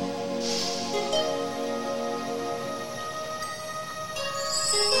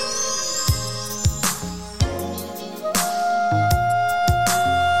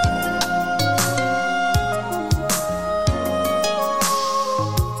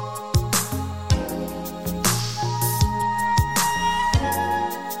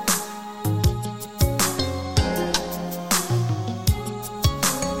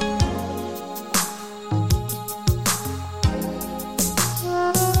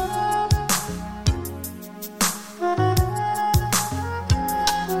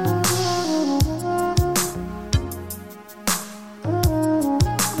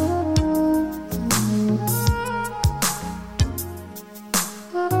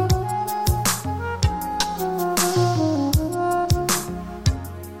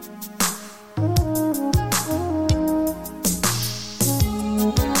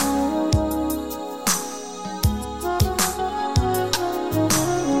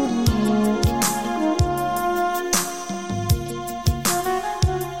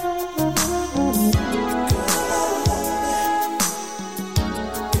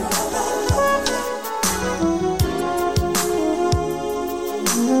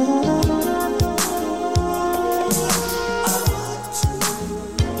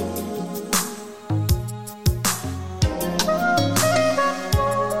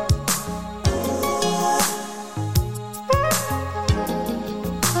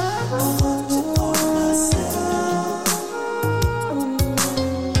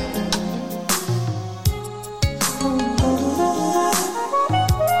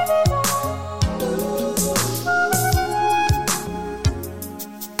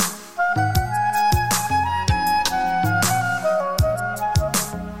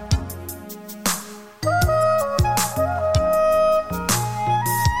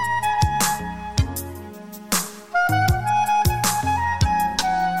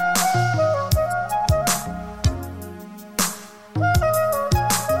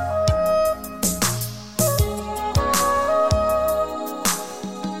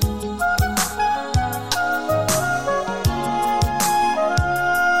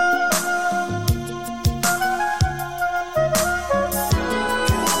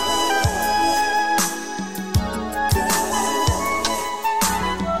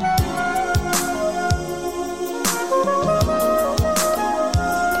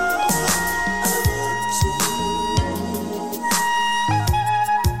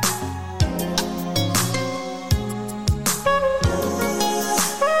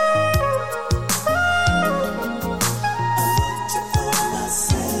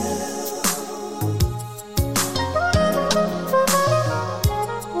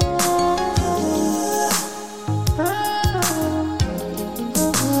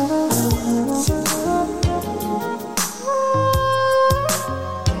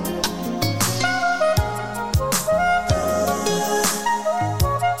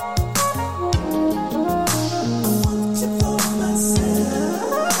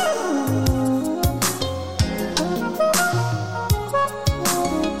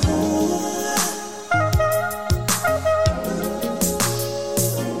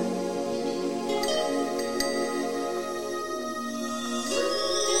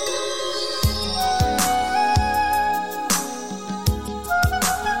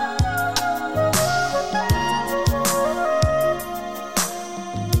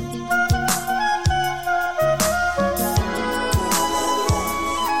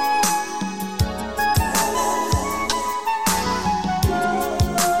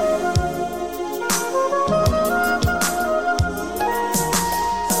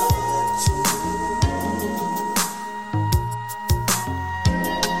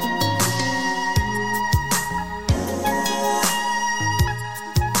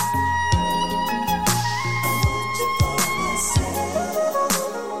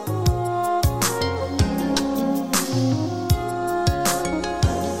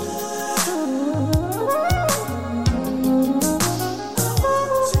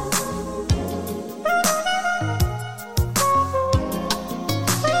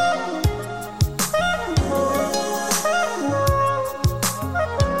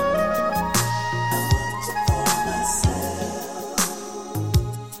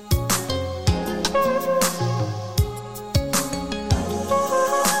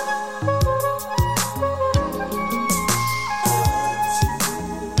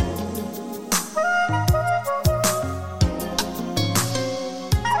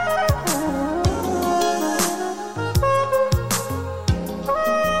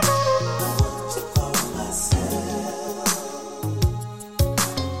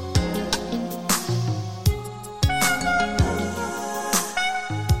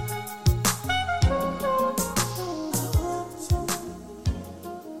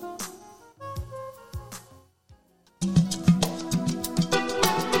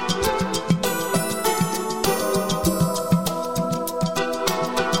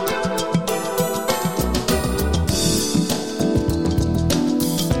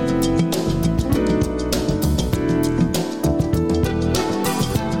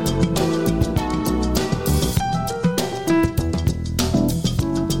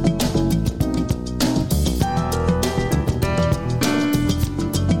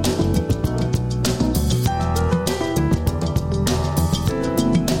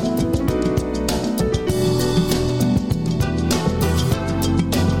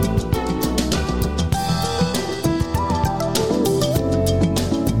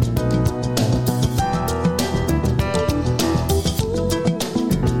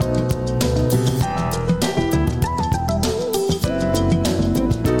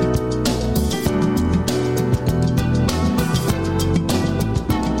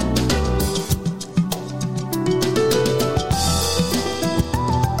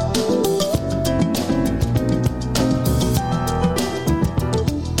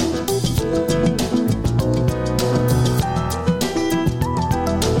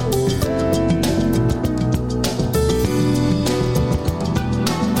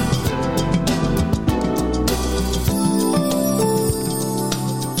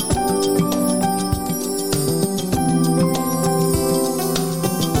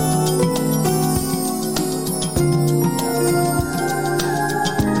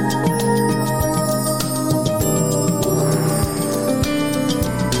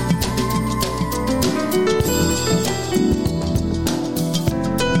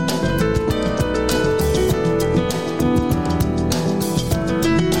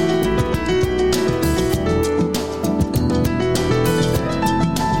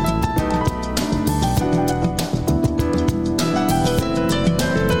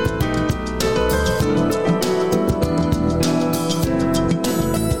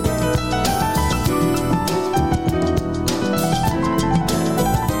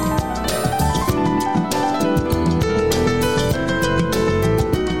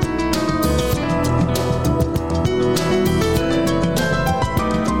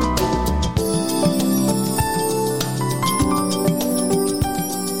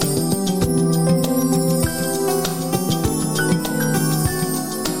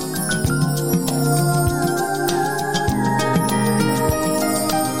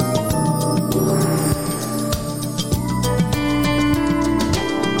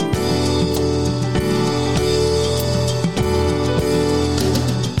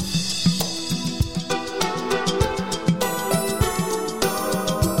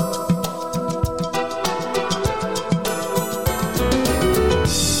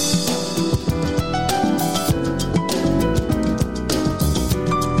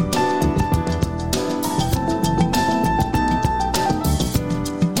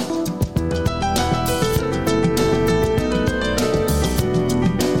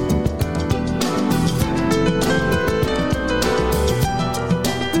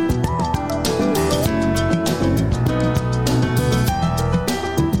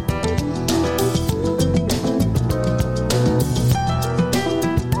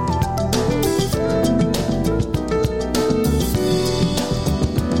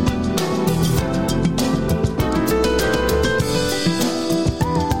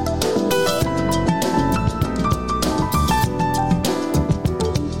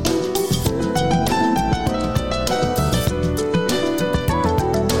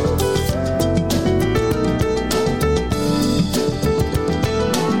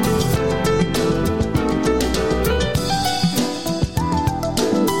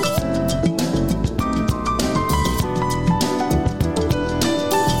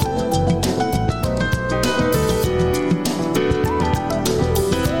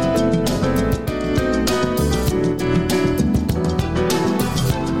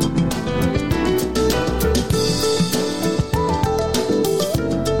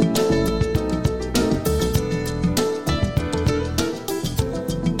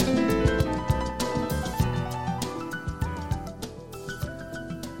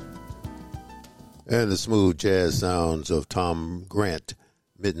 And the smooth jazz sounds of Tom Grant,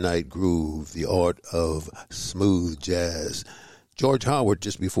 Midnight Groove, the art of smooth jazz. George Howard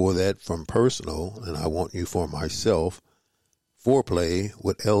just before that from Personal, and I Want You for Myself. Foreplay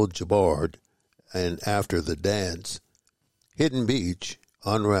with El Jabard, and After the Dance. Hidden Beach,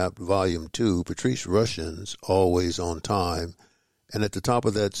 Unwrapped Volume 2, Patrice Rushen's Always on Time. And at the top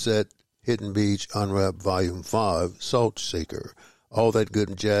of that set, Hidden Beach, Unwrapped Volume 5, Salt Shaker. All that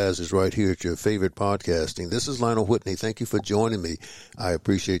good jazz is right here at your favorite podcasting. This is Lionel Whitney. Thank you for joining me. I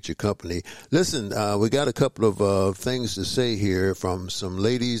appreciate your company. Listen, we got a couple of things to say here from some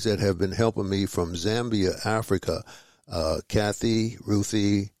ladies that have been helping me from Zambia, Africa. Kathy,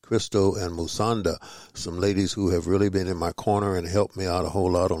 Ruthie, Crystal, and Musanda, some ladies who have really been in my corner and helped me out a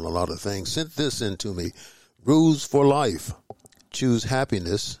whole lot on a lot of things. Sent this in to me. Rules for life. Choose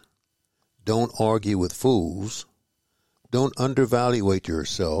happiness. Don't argue with fools. Don't undervaluate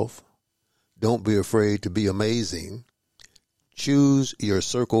yourself. Don't be afraid to be amazing. Choose your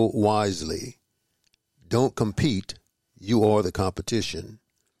circle wisely. Don't compete. You are the competition.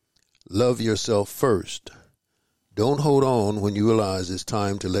 Love yourself first. Don't hold on when you realize it's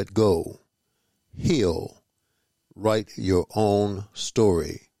time to let go. Heal. Write your own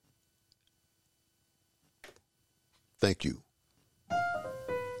story. Thank you.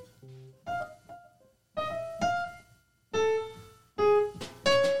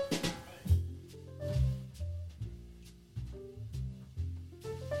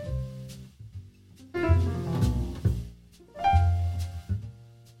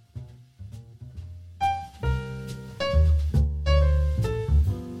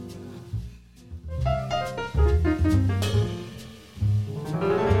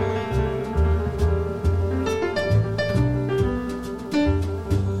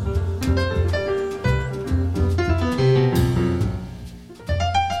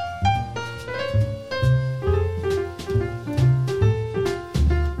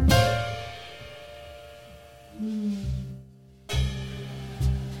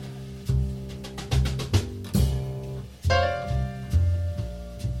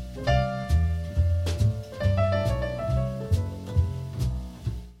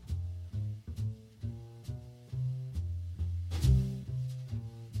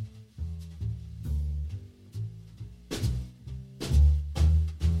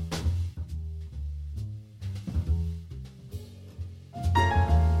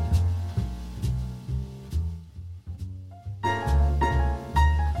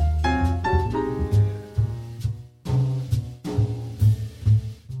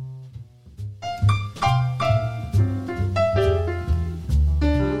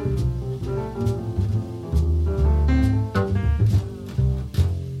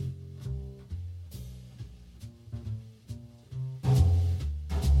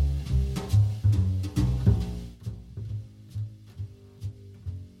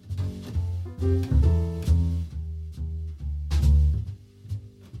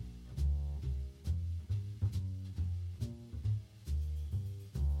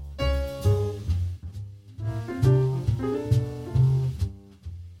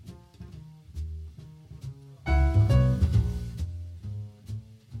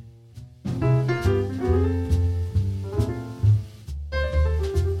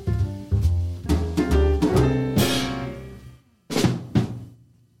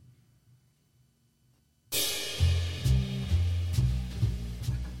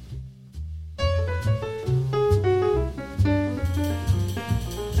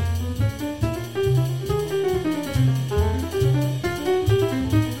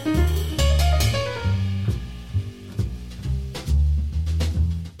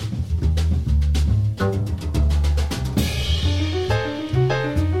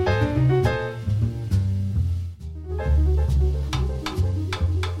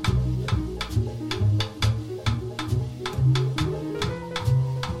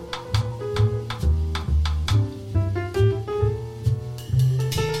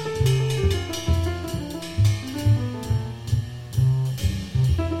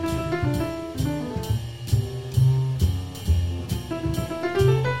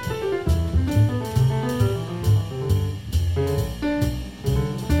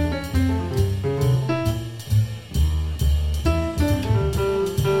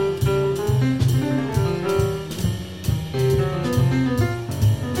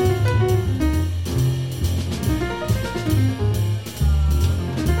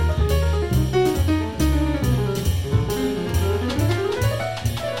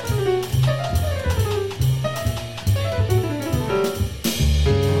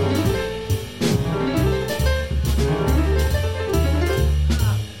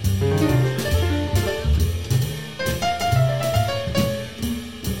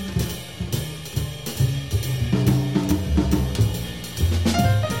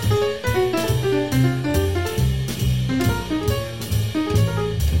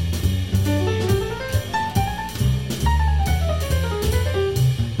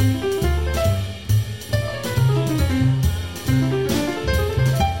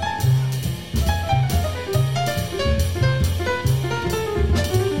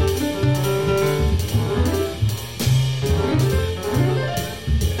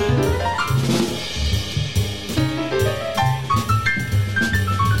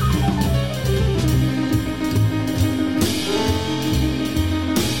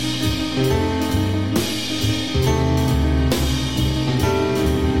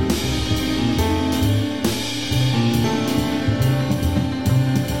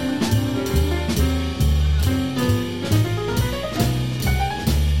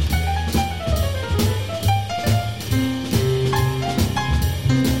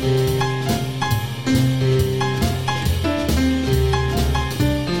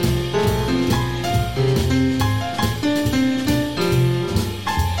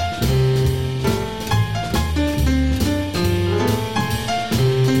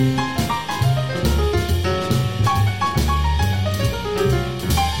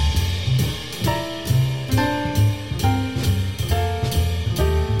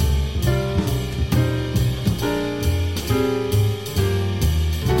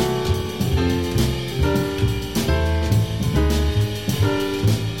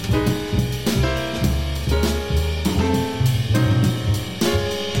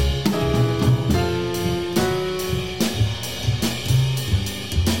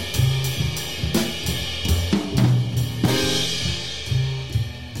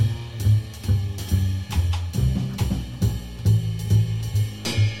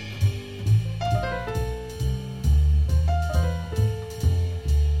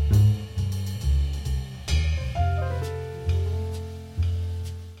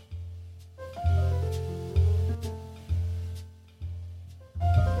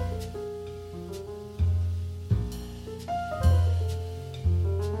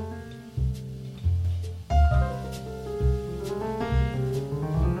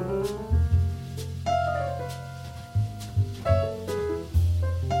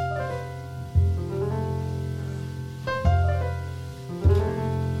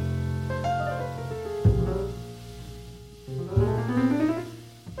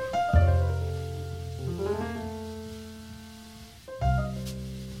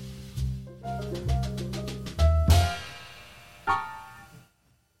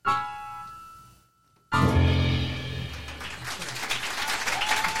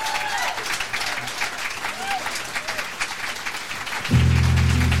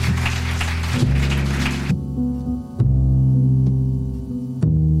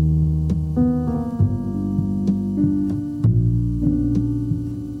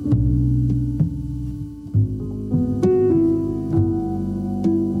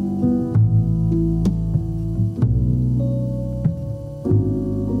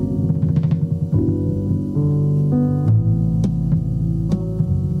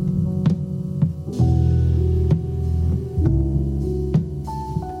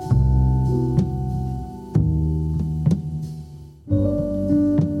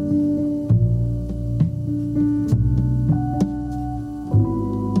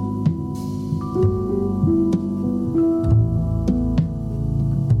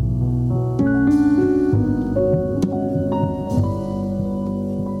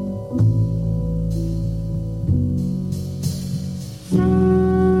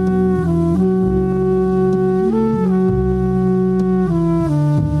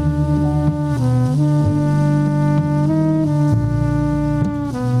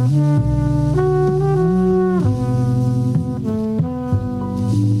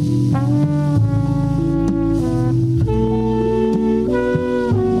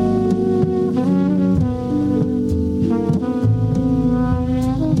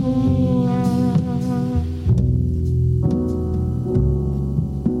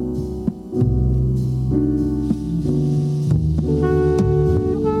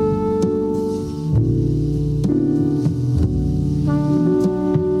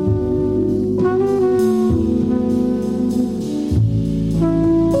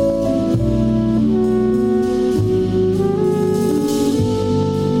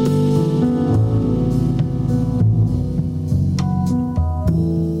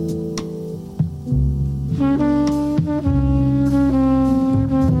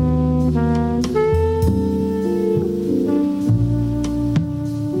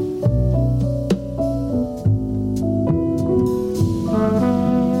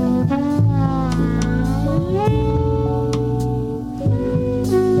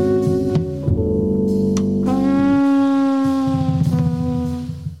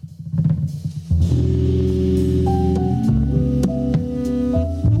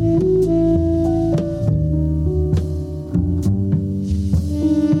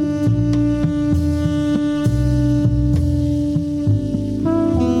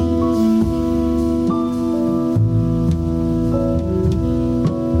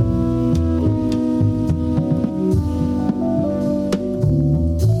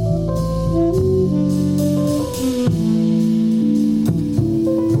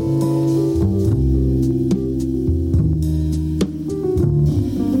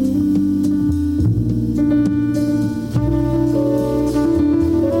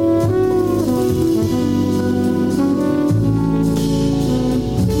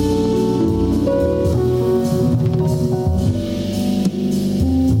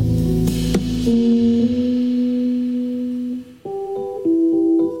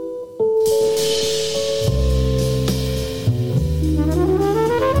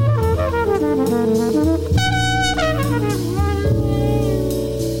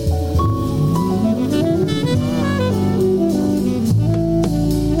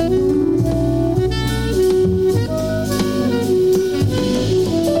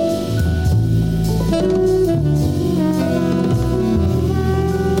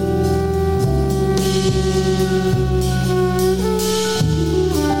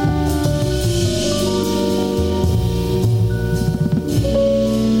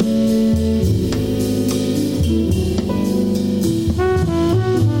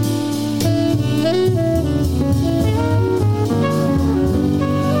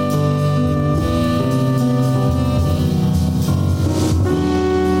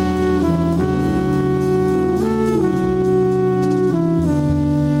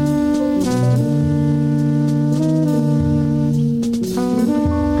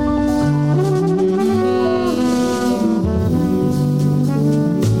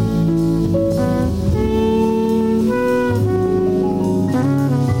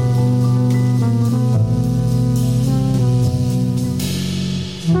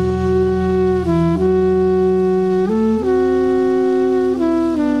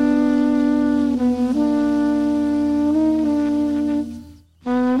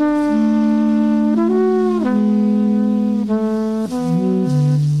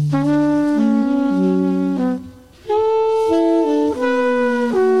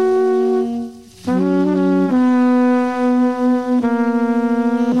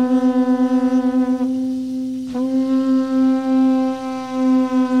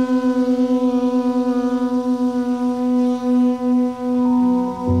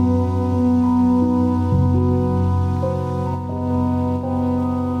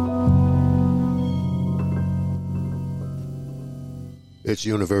 It's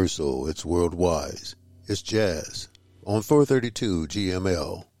universal. It's worldwide. It's jazz on 432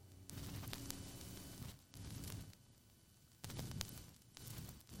 GML.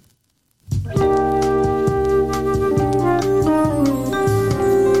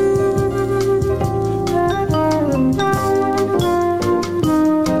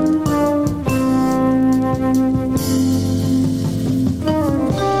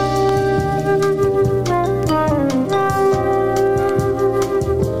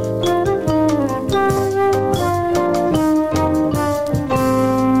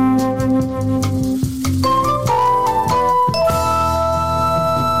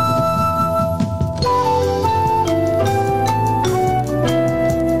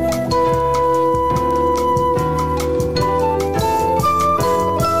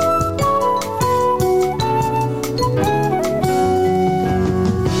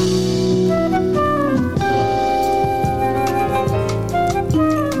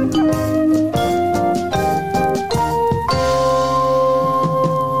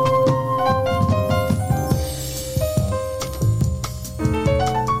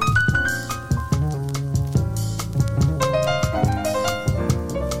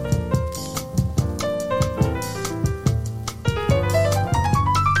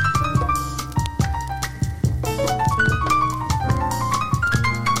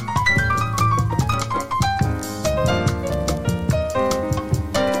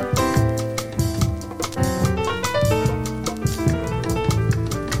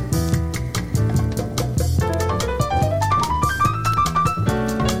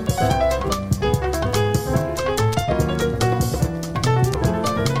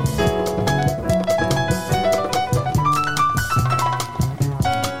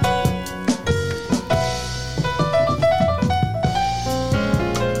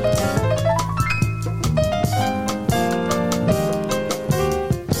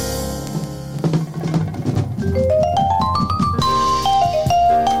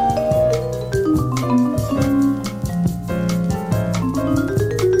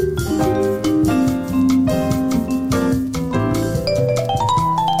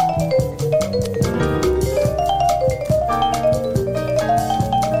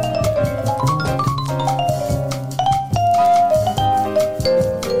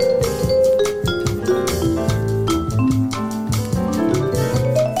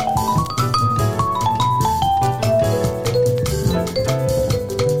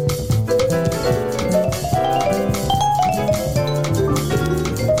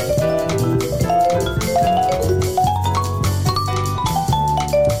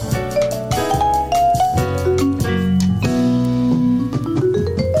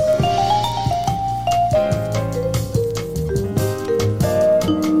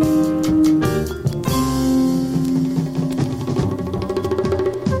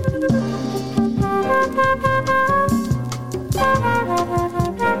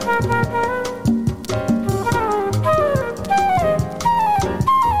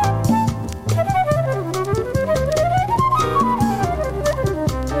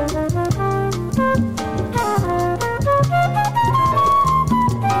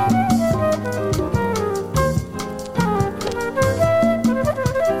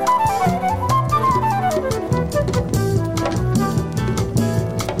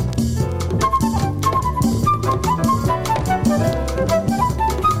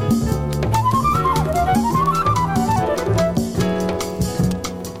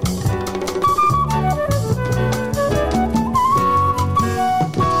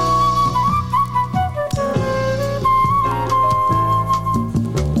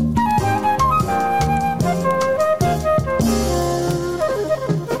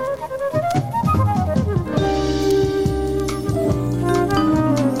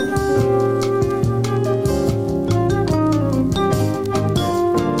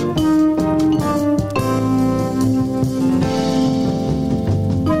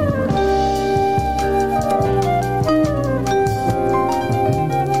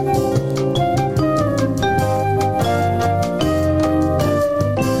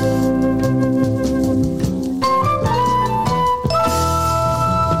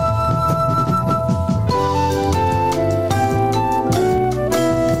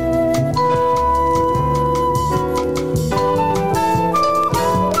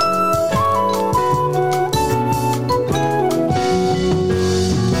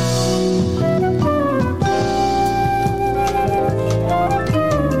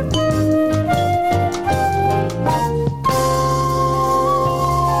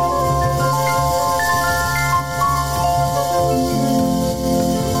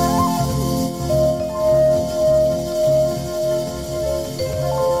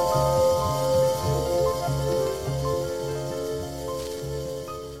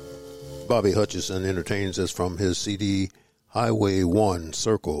 Bobby Hutcherson entertains us from his CD Highway 1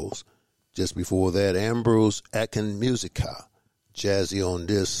 Circles. Just before that, Ambrose Akin Musica, Jazzy on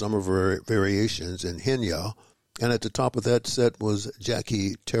This, Summer Variations in Henya. And at the top of that set was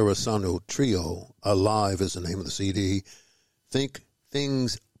Jackie Terrasano Trio. Alive is the name of the CD. Think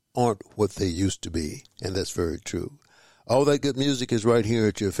things aren't what they used to be. And that's very true. All that good music is right here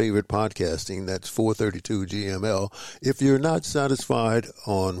at your favorite podcasting. That's 432 GML. If you're not satisfied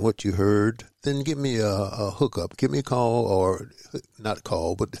on what you heard, then give me a hookup. Give me a call, or not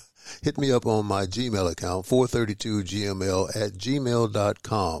call, but hit me up on my Gmail account,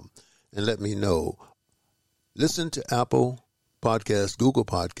 432gml@gmail.com, and let me know. Listen to Apple Podcasts, Google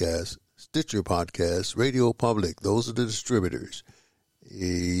Podcasts, Stitcher Podcasts, Radio Public. Those are the distributors.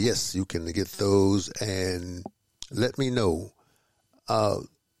 Yes, you can get those, and let me know.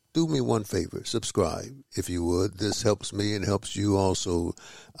 Do me one favor. Subscribe, if you would. This helps me and helps you also.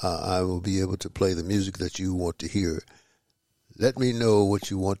 I will be able to play the music that you want to hear. Let me know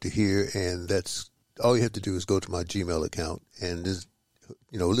what you want to hear, and that's all you have to do is go to my Gmail account and just,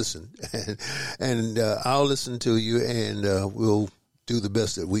 listen. and I'll listen to you, and we'll do the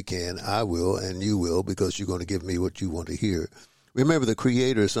best that we can. I will, and you will, because you're going to give me what you want to hear. Remember, the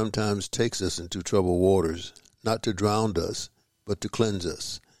Creator sometimes takes us into troubled waters, not to drown us, but to cleanse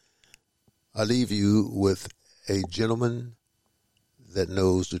us. I leave you with a gentleman that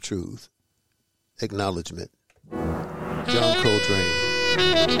knows the truth. Acknowledgement. John Coltrane.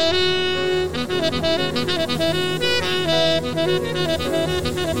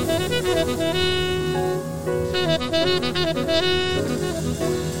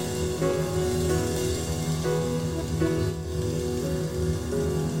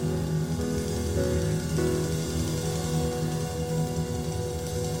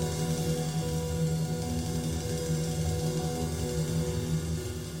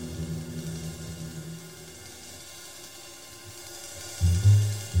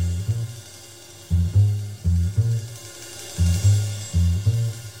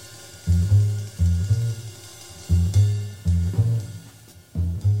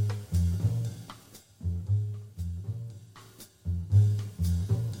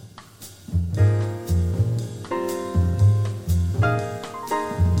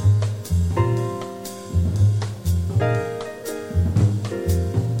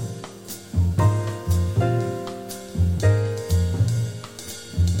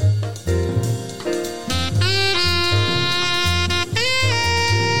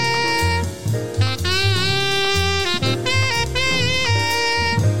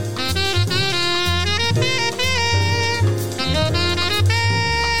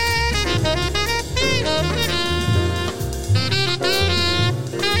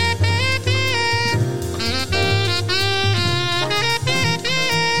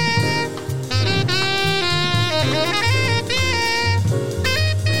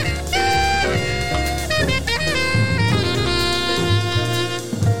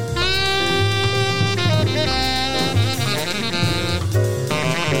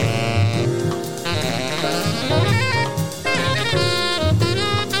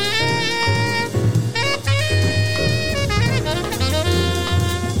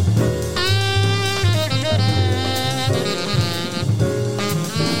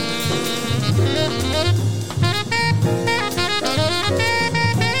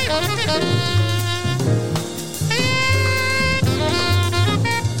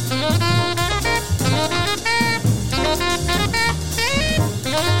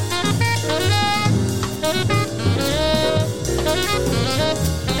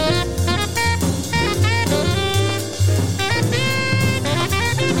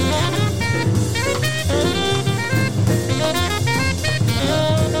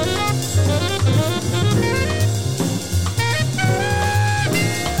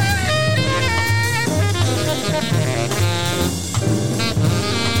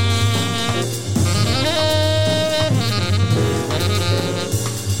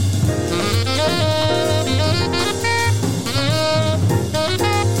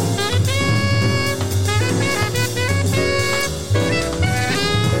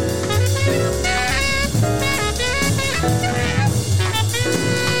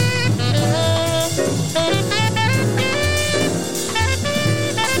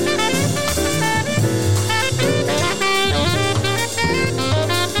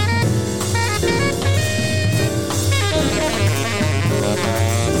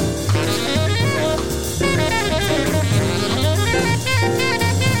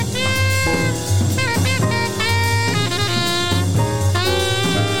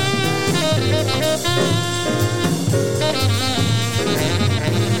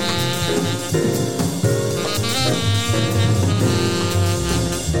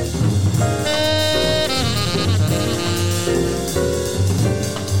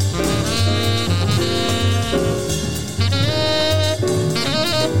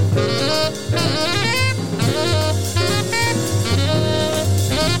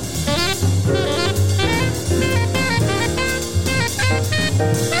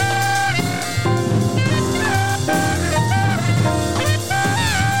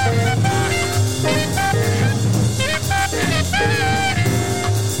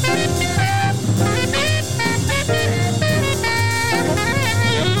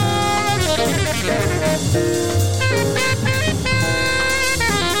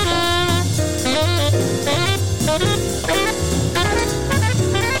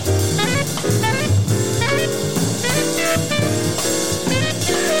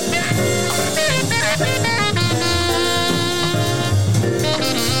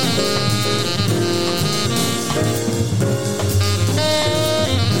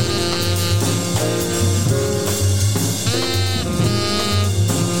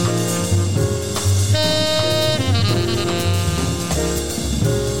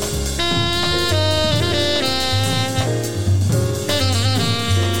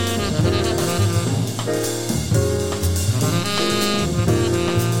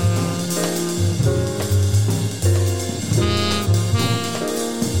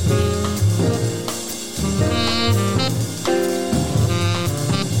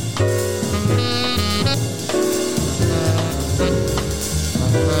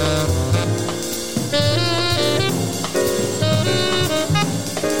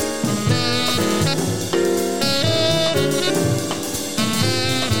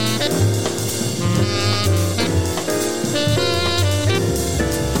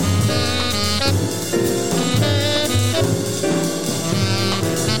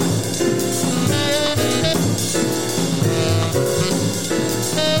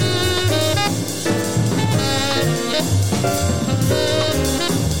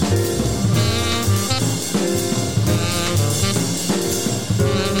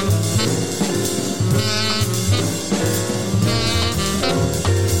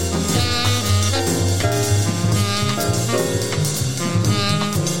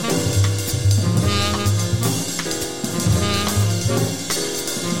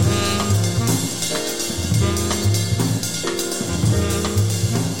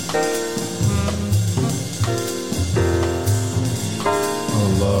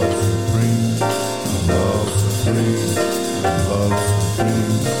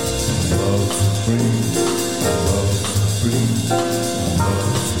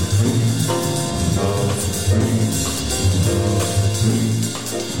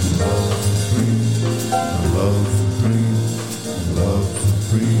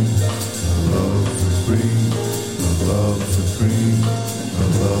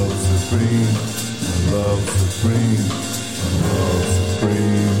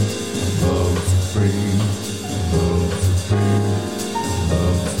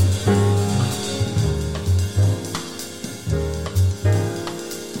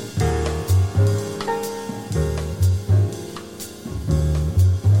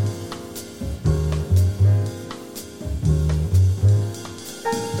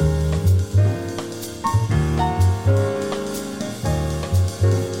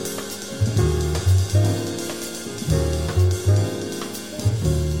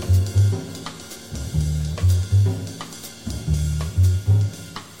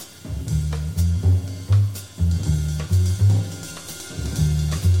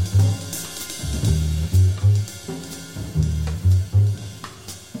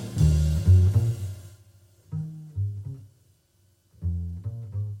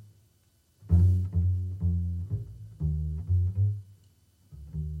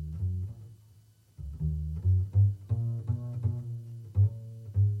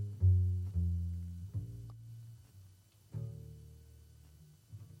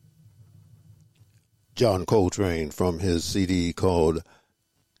 John Coltrane from his CD called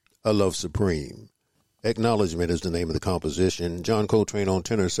A Love Supreme. Acknowledgement is the name of the composition. John Coltrane on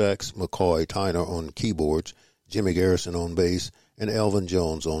tenor sax, McCoy Tyner on keyboards, Jimmy Garrison on bass, and Elvin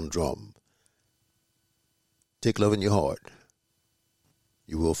Jones on drum. Take love in your heart.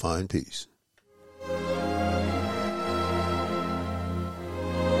 You will find peace.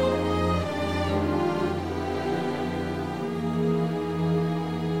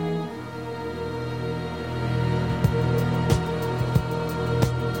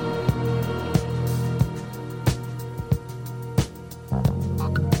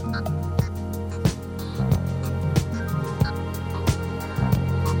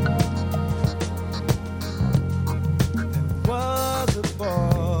 Was a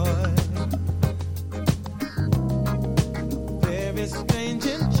boy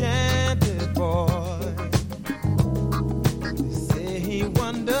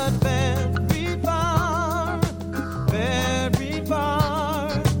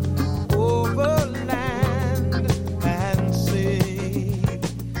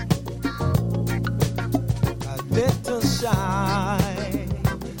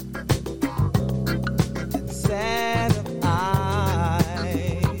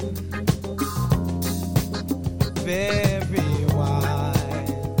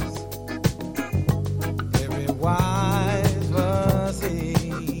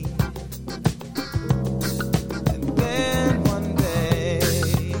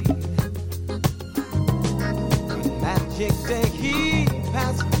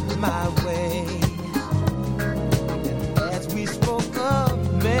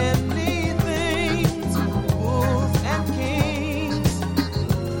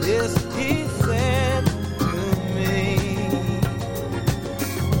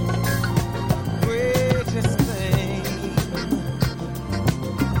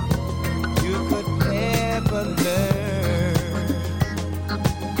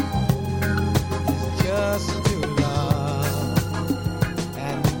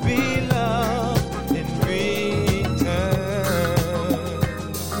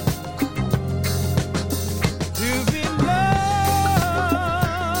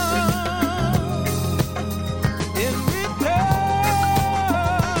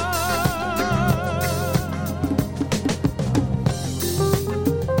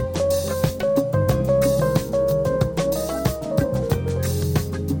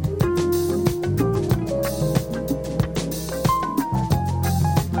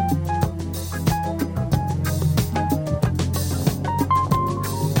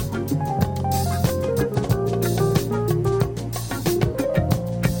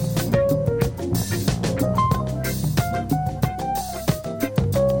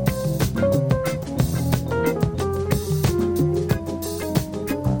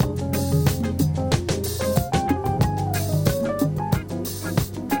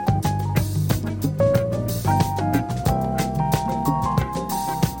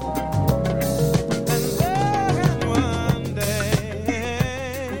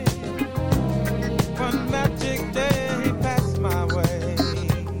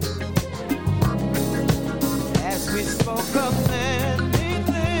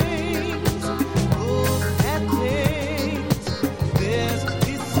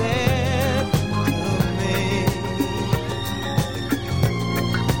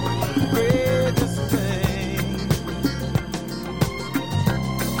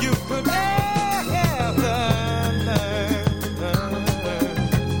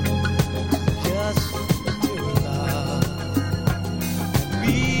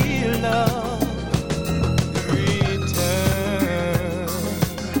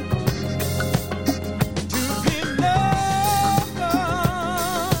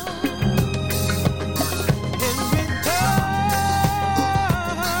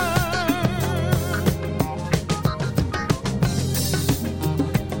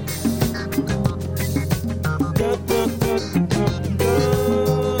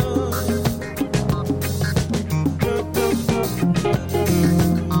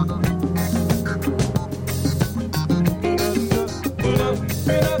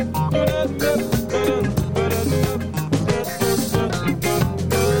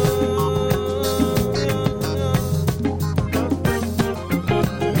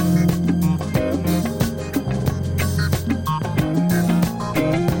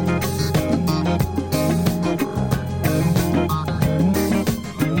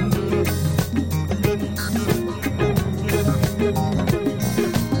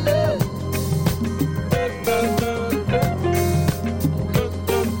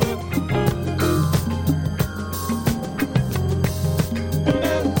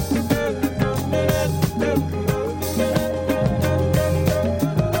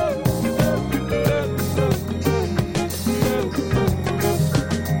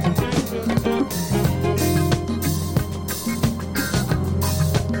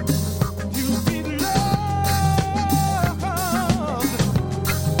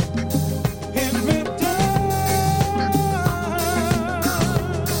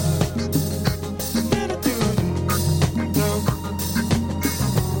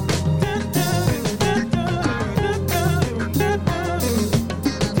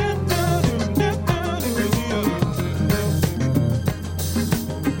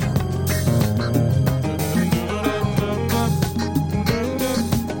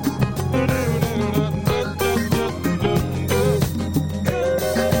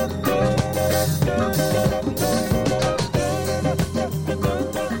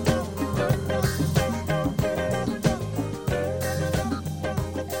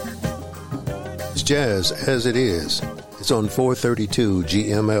Jazz as it is. It's on 432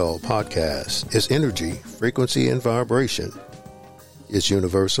 GML podcast. It's energy, frequency, and vibration. It's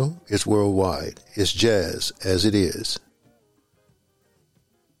universal. It's worldwide. It's jazz as it is.